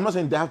I'm not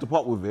saying they have to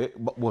pop with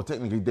it, but well,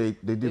 technically they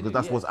do because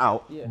that's yeah. what's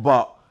out. Yeah.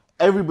 But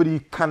everybody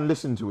can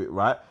listen to it,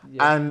 right?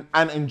 Yeah.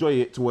 And enjoy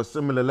it to a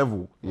similar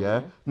level,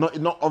 yeah.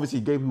 Not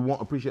obviously gay people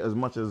won't appreciate it as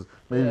much as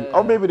maybe, Yeah.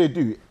 or maybe they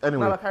do.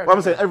 Anyway, No, carry but I'm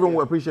on, saying yeah. everyone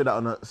will appreciate that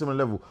on a similar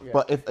level. Yeah.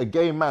 But if a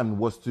gay man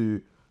was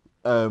to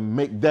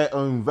make their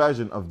own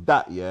version of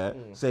that, yeah,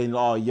 saying,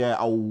 oh yeah,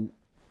 I'll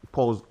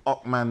pose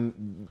up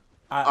man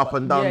up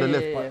and down Yeah, the yeah,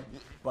 lift.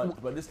 yeah.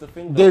 but this the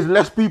thing. Though. There's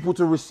less people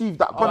to receive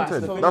that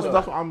content. so- That's so-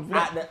 what I'm.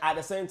 At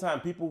the same time,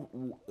 people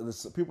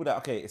that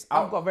okay, it's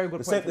out. I've got a very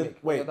good the point same, to make.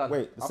 Wait, You're done.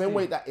 wait. The I'll same finish.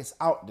 way that it's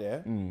out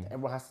there,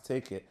 everyone has to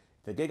take it.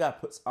 If a gay guy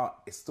puts out,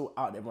 it's still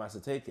out there. Everyone has to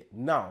take it.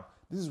 Now,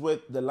 this is where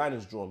the line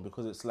is drawn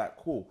because it's like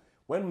cool.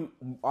 When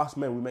us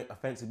men we make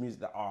offensive music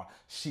that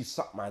she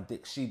sucked my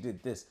dick, she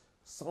did this.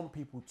 Some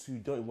people too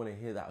don't want to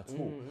hear that at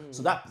all.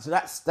 So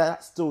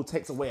that still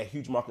takes away a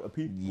huge market of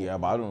people. Yeah,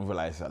 but I don't feel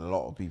like it's a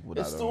lot of people.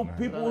 That It's still don't know.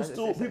 people No,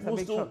 still it's a people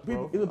big still chunk,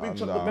 people. bro. It's a big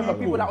chunk of Remember,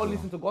 people that people. only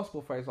listen to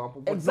gospel, for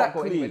example, would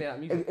Exactly. not go anywhere near that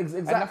music. Exactly.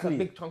 And that's a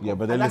big chunk. Yeah, of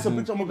but they And that's a listen.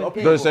 big chunk of Even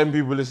people. Those same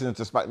people listening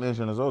to Spac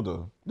Nation as well,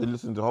 though. They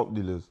listen to Hope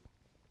Dealers.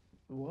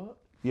 what?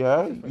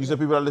 Yeah, you said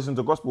people that listen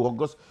to gospel.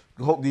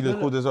 Hope Dealers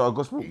call this a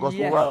gospel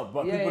Yeah, rap.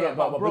 but people that-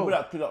 but bro, people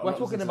that we're not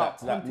talking listen to about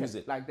that content,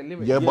 music. like the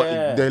lyrics. Yeah, but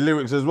Yeah. their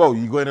lyrics as well.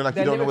 You go in there like you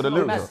Their don't know what the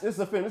lyrics are lyrics not are. This is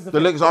the thing. This is the The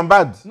thing. lyrics aren't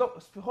bad. No,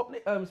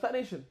 Spat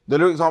Nation. The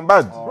lyrics aren't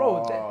bad.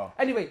 Bro,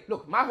 anyway,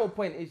 look, my whole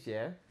point is,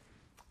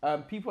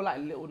 people like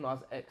Lil Nas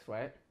X,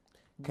 right?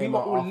 We Came were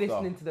out all after.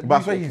 listening to the But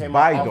that's why music. he's came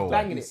bi out though. after.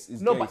 Banging He's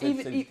it. No, gay, but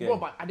he said he's gay. bro,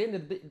 but at the end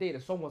of the day, the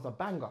song was a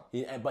banger.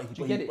 But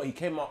you get it? he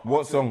came out. What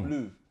after song?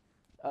 Blue.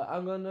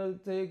 I'm gonna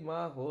take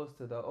my horse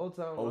to the Old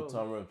Town Road. Old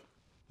Town Road.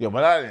 Yeah,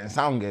 but that didn't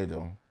sound gay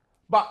though.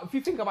 But if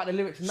you think about the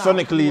lyrics now,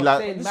 Sonically, he was like-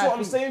 saying This is mad what I'm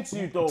things. saying to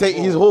you, though. Take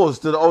bro. his horse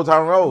to the Old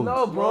Town Road.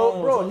 No,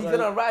 bro, No, he's it's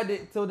gonna ride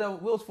it till the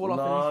wheels fall off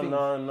and these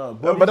things.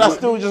 No. But that's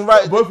still just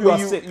right. Both of you are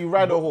you, sick. You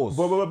ride a horse.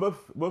 Both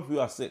of you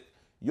are sick.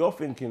 You're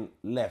thinking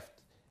left.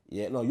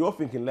 Yeah, no, you're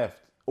thinking left.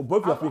 Or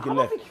both of you are thinking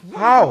left.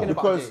 How?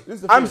 Because this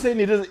is the I'm thing.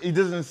 saying he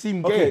doesn't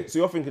seem gay. Okay, so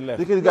you're thinking left.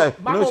 Look at the guy.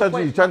 my You know, whole Shaggy,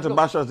 point- he's trying to look,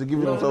 bash us to give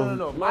himself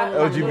no.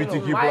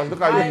 LGBTQ+.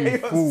 Look at you, You're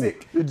fool.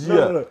 sick. Idiot.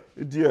 No.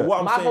 Idiot. What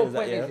I'm My saying whole is that,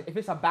 point yeah, is, if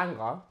it's a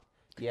banger,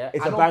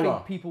 It's I a don't banger.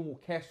 think people will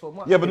care so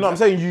much. Yeah, but no, I'm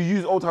saying you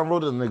use Old Town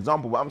Road as an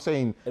example, but I'm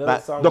saying doesn't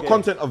like sound the gay.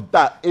 content of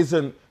that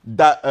isn't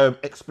that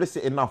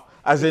explicit enough.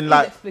 As in, It's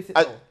like, explicit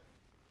I- though.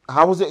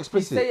 How was it He's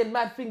explicit? saying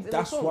mad things in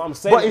That's the song. what I'm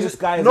saying. But This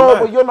guy is no, mad.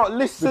 but you're not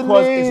listening.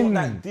 Because it's not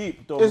that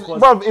deep, though. It's-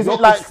 Because bruv, is you're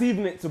it like-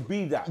 perceiving it to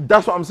be that.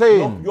 That's what I'm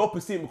saying. You're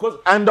perceiving because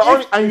And the if-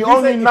 only and if you he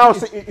only said- now if-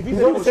 say, if he he's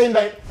said it only was saying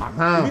straight- that.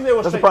 if he said it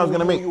was That's the straight, point I was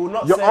gonna you will make.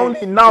 not You're say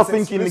only now it's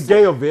thinking the explicit.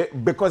 gay of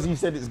it because he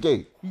said it's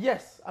gay.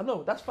 Yes, I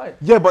know, that's fine.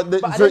 Yeah, but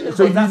But so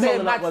so you that's saying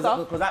not- mad was- stuff,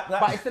 because that-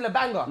 but it's still a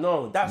banger.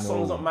 No, that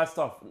song's not mad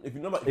stuff. If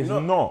you know, It's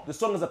not. The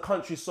song is a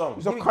country song.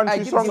 it's a Give me- country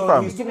give me- song, so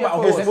fam. he's Give talking me a about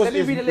a pause. horse. Let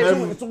me read the lyrics.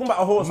 He's talking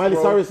about a horse. Miley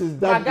bro. Cyrus's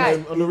dad My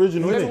guy. on the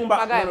original, He's innit? talking about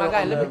My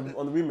guy, let me-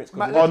 on the remix.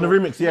 My- On the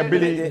remix, yeah, Let me-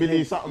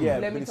 Billy something. yeah.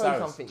 Let me Billy tell you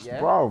Cyrus. something,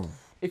 yeah? Bruv.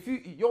 If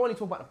you're only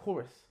talking about the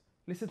chorus,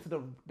 listen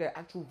to the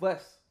actual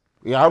verse.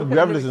 Yeah, we Look at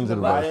have the listened to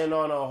the lyrics I verse. ain't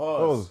on a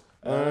horse.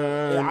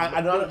 Yeah,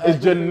 I don't.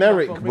 It's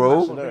generic, Bring my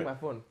bro. phone, Bring my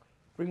phone.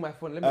 Bring my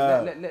phone. Let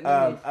me.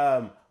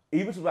 Let me.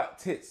 Even to about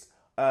tits.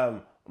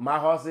 My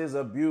horse is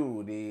a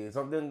beauty.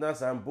 Something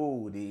that's and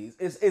booties.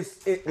 It's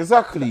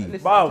Exactly.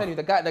 Listen, Wow. I'm telling you,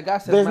 the guy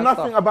says There's mad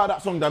nothing stuff. about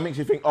that song that makes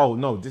you think, oh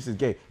no, this is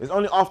gay. It's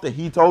only after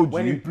he told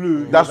when you. he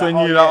blew. That's when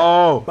you're like,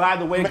 oh. By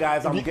the way,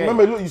 guys, I'm gay.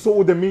 Remember, look, you saw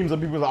all the memes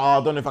and people like, oh,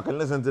 I don't know if I can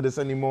listen to this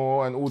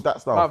anymore and all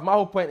that stuff. Bruv, my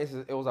whole point is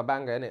it was a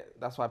banger, innit?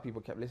 That's why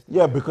people kept listening.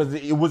 Yeah, because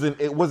it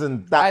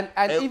wasn't that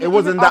And it even,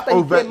 wasn't even that after he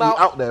overtly came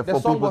out there the for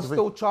song people was to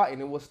still think. charting.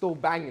 It was still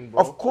banging, bro.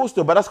 Of course,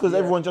 though, but that's because Yeah.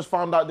 everyone just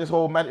found out this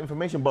whole mad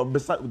information. But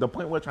besides, the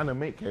point we're trying to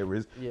make here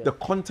is the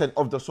content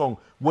of the song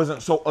wasn't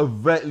so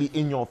overtly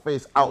in your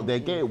face out there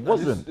gay. It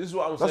wasn't. This is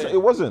what I'm That's saying.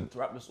 It wasn't. To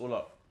wrap this all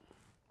up,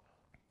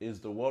 is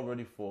the world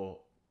ready for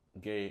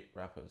gay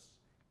rappers?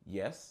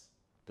 Yes.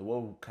 The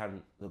world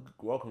can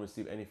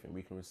receive anything.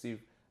 We can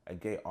receive a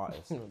gay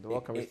artist. The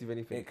world can receive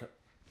anything.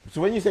 So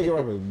when you say gay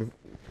rapper,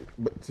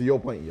 but to your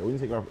point, yeah, when you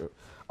say gay rapper,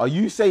 are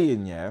you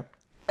saying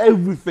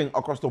everything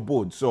across the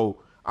board? So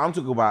I'm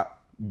talking about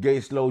gay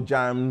slow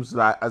jams,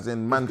 like as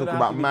in man talking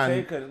about man.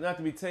 It's gonna have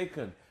to be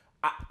taken.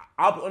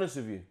 I'll be honest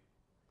with you.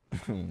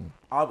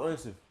 I'll be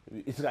honest with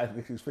you. It's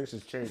like his face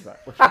has changed. Like,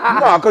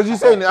 No, because you're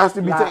saying it has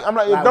to be taken. I'm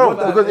like, you don't,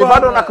 because if I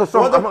don't like a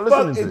song, what the I'm not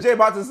fuck listening to is it. Jay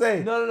about to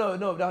say?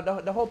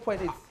 No. The whole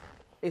point is,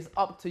 it's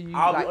up to you.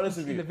 I'll like, be honest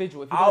each with you.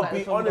 individual. If you I'll don't like be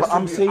the song, honest But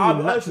I'm with you. saying I'll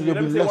be honest with you.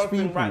 naturally Let me there'll say be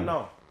one less thing right people.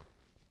 now.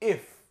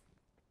 If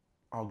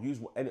I'll use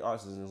any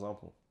artist as an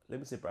example, let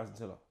me say Bryson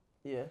Tiller.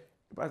 yeah.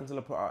 Bryson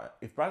Tiller put out.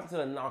 If Bryson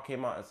Tiller now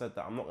came out and said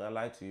that I'm not gonna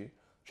lie to you,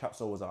 Trap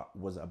Soul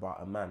was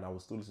about a man, I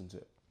would still listen to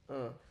it.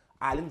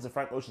 I listen to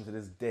Frank Ocean to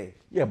this day,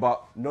 Yeah,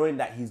 but knowing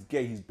that he's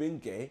gay, he's been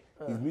gay.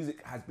 His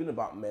music has been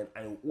about men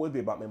and it will always be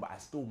about men, but I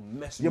still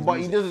mess with yeah, his but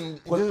he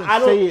music. doesn't I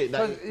don't- say it.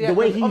 That, 'cause, yeah, the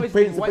way 'cause he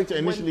obviously paints the when- picture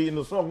initially in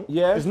the song,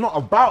 Yeah. it's not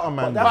about a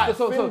man. But Right, that's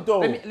so the thing, though.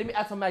 let me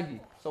add to Maggie.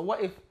 So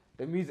what if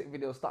the music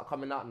videos start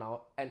coming out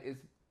now and it's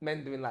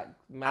men doing like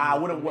I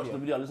wouldn't watch the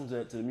video. I listen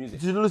to the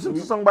music. You listen to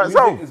the song by Music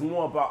itself. is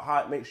more about how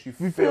it makes you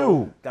You feel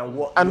feel. than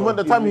what. And you're when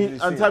the time visually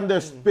seeing.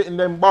 they're spitting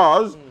them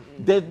bars,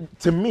 then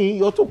to me,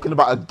 you're talking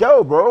about a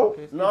girl, bro.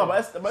 No, but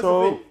that's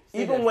So- the thing.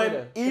 Even Say when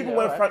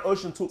that, Frank right.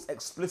 Ocean talks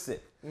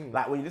explicit,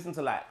 like when you listen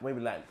to like maybe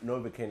like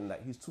Novocaine,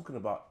 like he's talking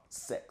about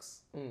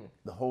sex,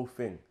 the whole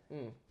thing,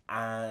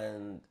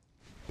 and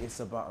it's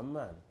about a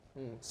man.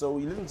 So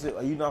you listen to it,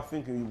 are you now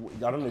thinking?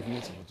 I don't know if you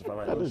listen to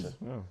Frank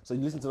Ocean. So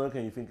you listen to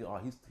Novocaine, you're thinking, oh,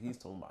 he's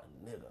talking about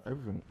a nigga.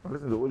 Everything. I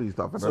listen to all these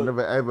stuff, and I So-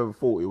 never ever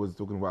thought it was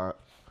talking about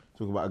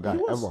a guy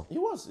ever. He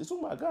was. He's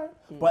talking about a guy.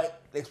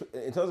 But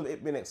in terms of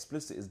it being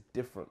explicit, it's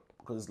different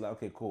because it's like,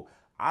 okay, cool.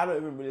 I don't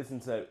even really listen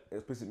to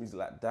explicit music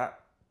like that.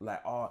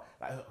 Like,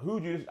 who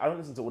do you? I don't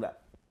listen to all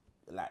that,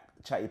 like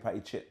chatty patty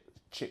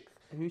chick.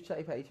 Who's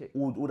Chatty Patty Chick?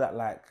 All that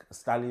like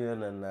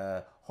Stallion and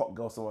Hot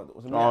Girl. Someone.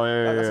 Oh,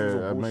 yeah, that yeah, song's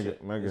all yeah,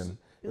 bullshit. Megan.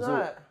 It's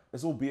Nah. all.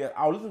 It's all BS.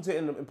 I'll listen to it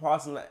in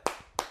passing, like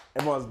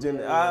everyone's doing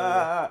it.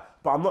 But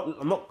I'm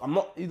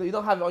not. You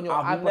don't have it on your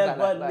I've iPod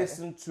never like,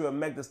 listened to a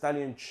Meg Thee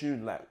Stallion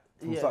tune like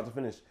from Yeah. start to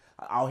finish.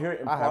 I'll hear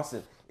it in I have.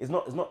 passing. It's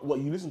not what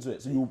you listen to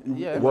it. So you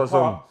Yeah. in What your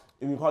car, song?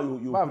 in your car you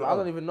Bruv, put it I on.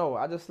 don't even know.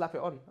 I just slap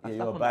it on. I Yeah, slap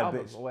you're a on the bad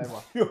album bitch. or whatever.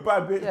 You're a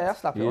bad bitch. Yeah, I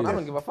slap it on. I Yes.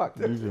 don't give a fuck.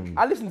 Listen.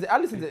 I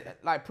listen to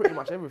like pretty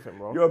much everything,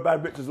 bro. You're a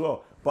bad bitch as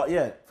well. But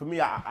yeah, for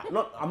me, I'm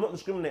not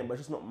discriminating, but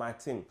it's just not my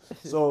thing.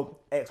 So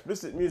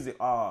explicit music,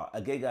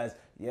 a gay guy's,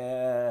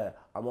 yeah,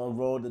 I'm on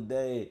road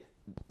today.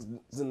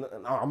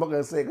 I'm not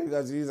gonna say it because you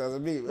guys use it as a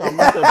meme.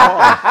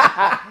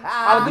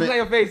 I was looking at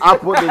your face. I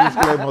put the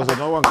disclaimer so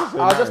no one can say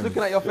I was just nothing.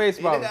 looking at your face,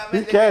 bro.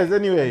 Who cares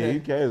anyway? Who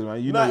cares,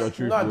 man? You know your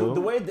truth, bro.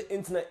 the way the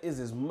internet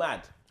is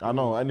mad. I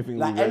know anything.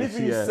 Like we get,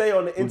 anything you yeah, say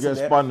on the will internet,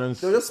 get spun and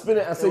they'll just spin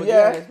it and say, will,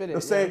 yeah. yeah, spin it,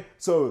 They'll say, yeah.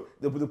 so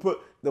they'll put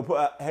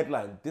a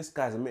headline, this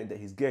guy's admitted that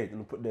he's gay, and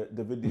they'll put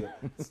the video.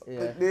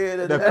 Yeah.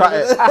 they cut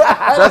it.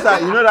 That's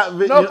like, you know that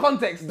video. No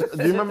context. Do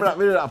you remember that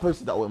video that I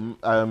posted that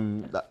with,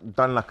 that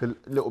done like a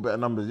little bit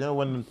of numbers? You know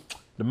when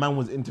the man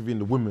was interviewing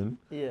the woman,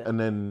 Yeah. and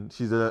then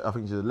I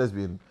think she's a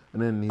lesbian,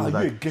 and then he was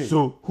Are you like, gay?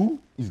 so who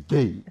is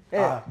gay?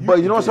 Yeah. But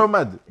you know what's so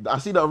mad? I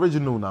see the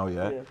original now,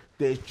 yeah? Yeah.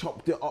 They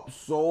chopped it up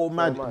so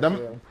mad. much, Them-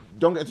 yeah.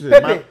 Don't get to this.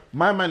 Pepe.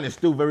 My man is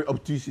still very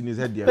obtuse in his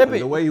head, yeah. Pepe.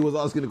 The way he was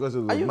asking the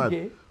questions was Are you mad.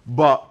 gay?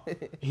 But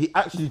he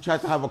actually tried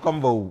to have a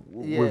convo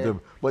Yeah. with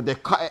them, but they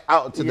cut it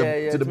out to Yeah,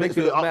 yeah, the to bit make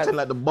where it they look asked mad. him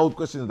like the bold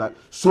questions like,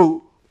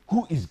 so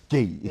who is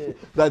gay?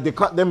 Like they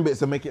cut them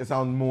bits and make it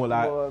sound more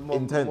like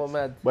intense, more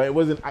mad. but it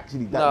wasn't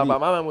actually that. Nah, deep. but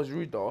my man was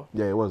rude though.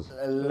 Yeah, it was.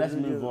 Let's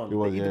move on. It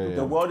was, yeah, yeah.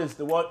 The world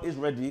is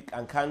ready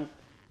and can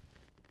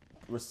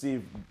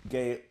receive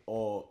gay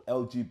or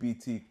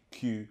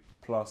LGBTQ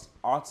plus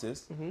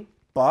artists,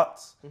 but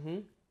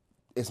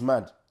it's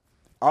mad.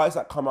 Artists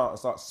that come out and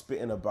start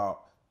spitting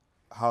about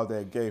how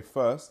they're gay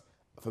first,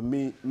 for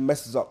me,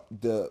 messes up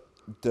the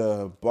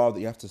bar that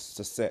you have to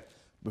set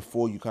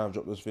before you kind of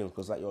drop those things,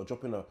 because like you're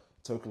dropping a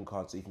token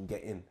card so you can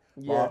get in.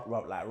 Yeah.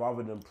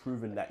 Rather than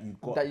proving that you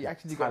got That you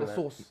actually got the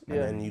talent source. and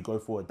then you go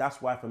forward.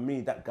 That's why for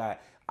me, that guy,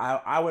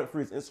 I went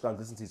through his Instagram,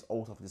 listened to his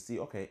old stuff to see,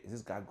 okay, is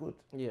this guy good?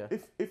 Yeah.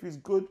 If he's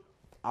good,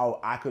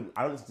 I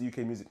don't listen to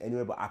UK music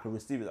anyway, but I can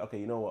receive it. Okay,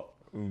 you know what?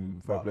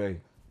 Fair play.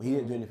 He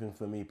didn't do anything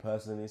for me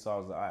personally, so I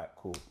was like, all right,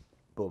 cool,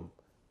 boom,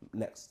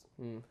 next.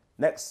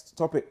 Next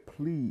topic,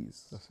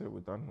 please. That's it. We're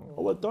done.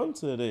 Oh, we're done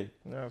today.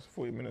 Yeah, it's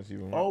 40 minutes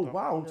even. Oh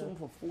wow, I'm talking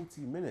for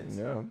 40 minutes.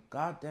 Yeah.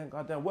 God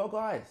damn. Well,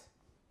 guys,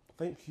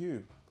 thank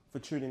you for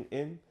tuning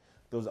in.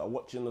 Those that are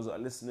watching, those that are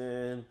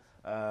listening,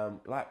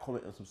 like,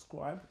 comment, and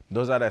subscribe.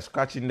 Those are that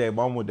scratching their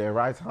bum with their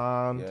right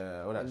hand.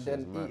 Yeah, all that And shit then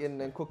is mad.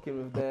 eating and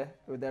cooking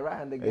with their right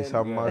hand again. It's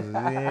a mazin.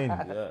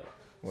 Yeah.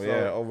 Well,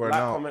 yeah, over and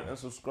like, out. comment, and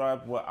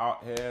subscribe. We're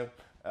out here.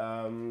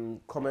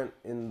 Comment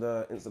in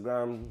the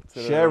Instagram.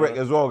 Twitter, Share it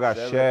as well, guys.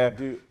 Share.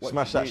 Do what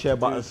Smash you that need share to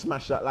button. do.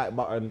 Smash that like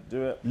button.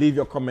 Do it. Leave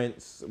your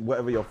comments,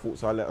 whatever your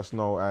thoughts are. Let us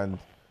know and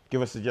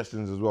give us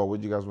suggestions as well. What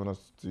do you guys want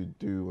us to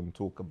do and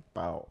talk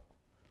about?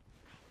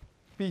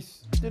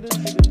 Peace.